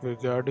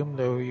Wingardium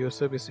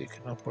Leviosa भी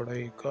सीखना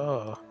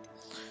पड़ेगा.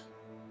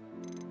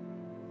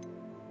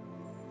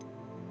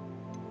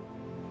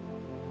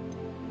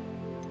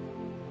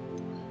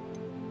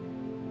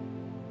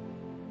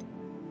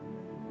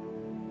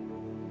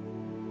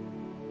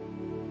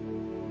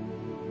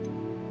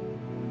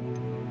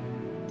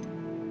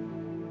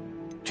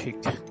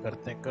 ठीक है,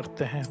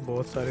 करते हैं.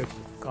 बहुत सारे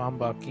काम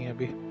बाकी हैं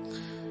अभी.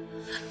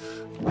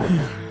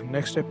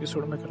 नेक्स्ट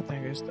एपिसोड में करते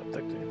हैं गाइस. तब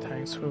तक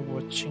thanks for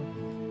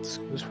watching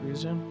skills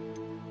fusion.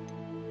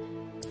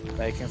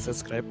 Like and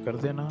subscribe कर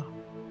देना.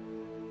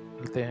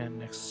 मिलते हैं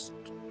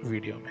नेक्स्ट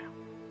वीडियो में.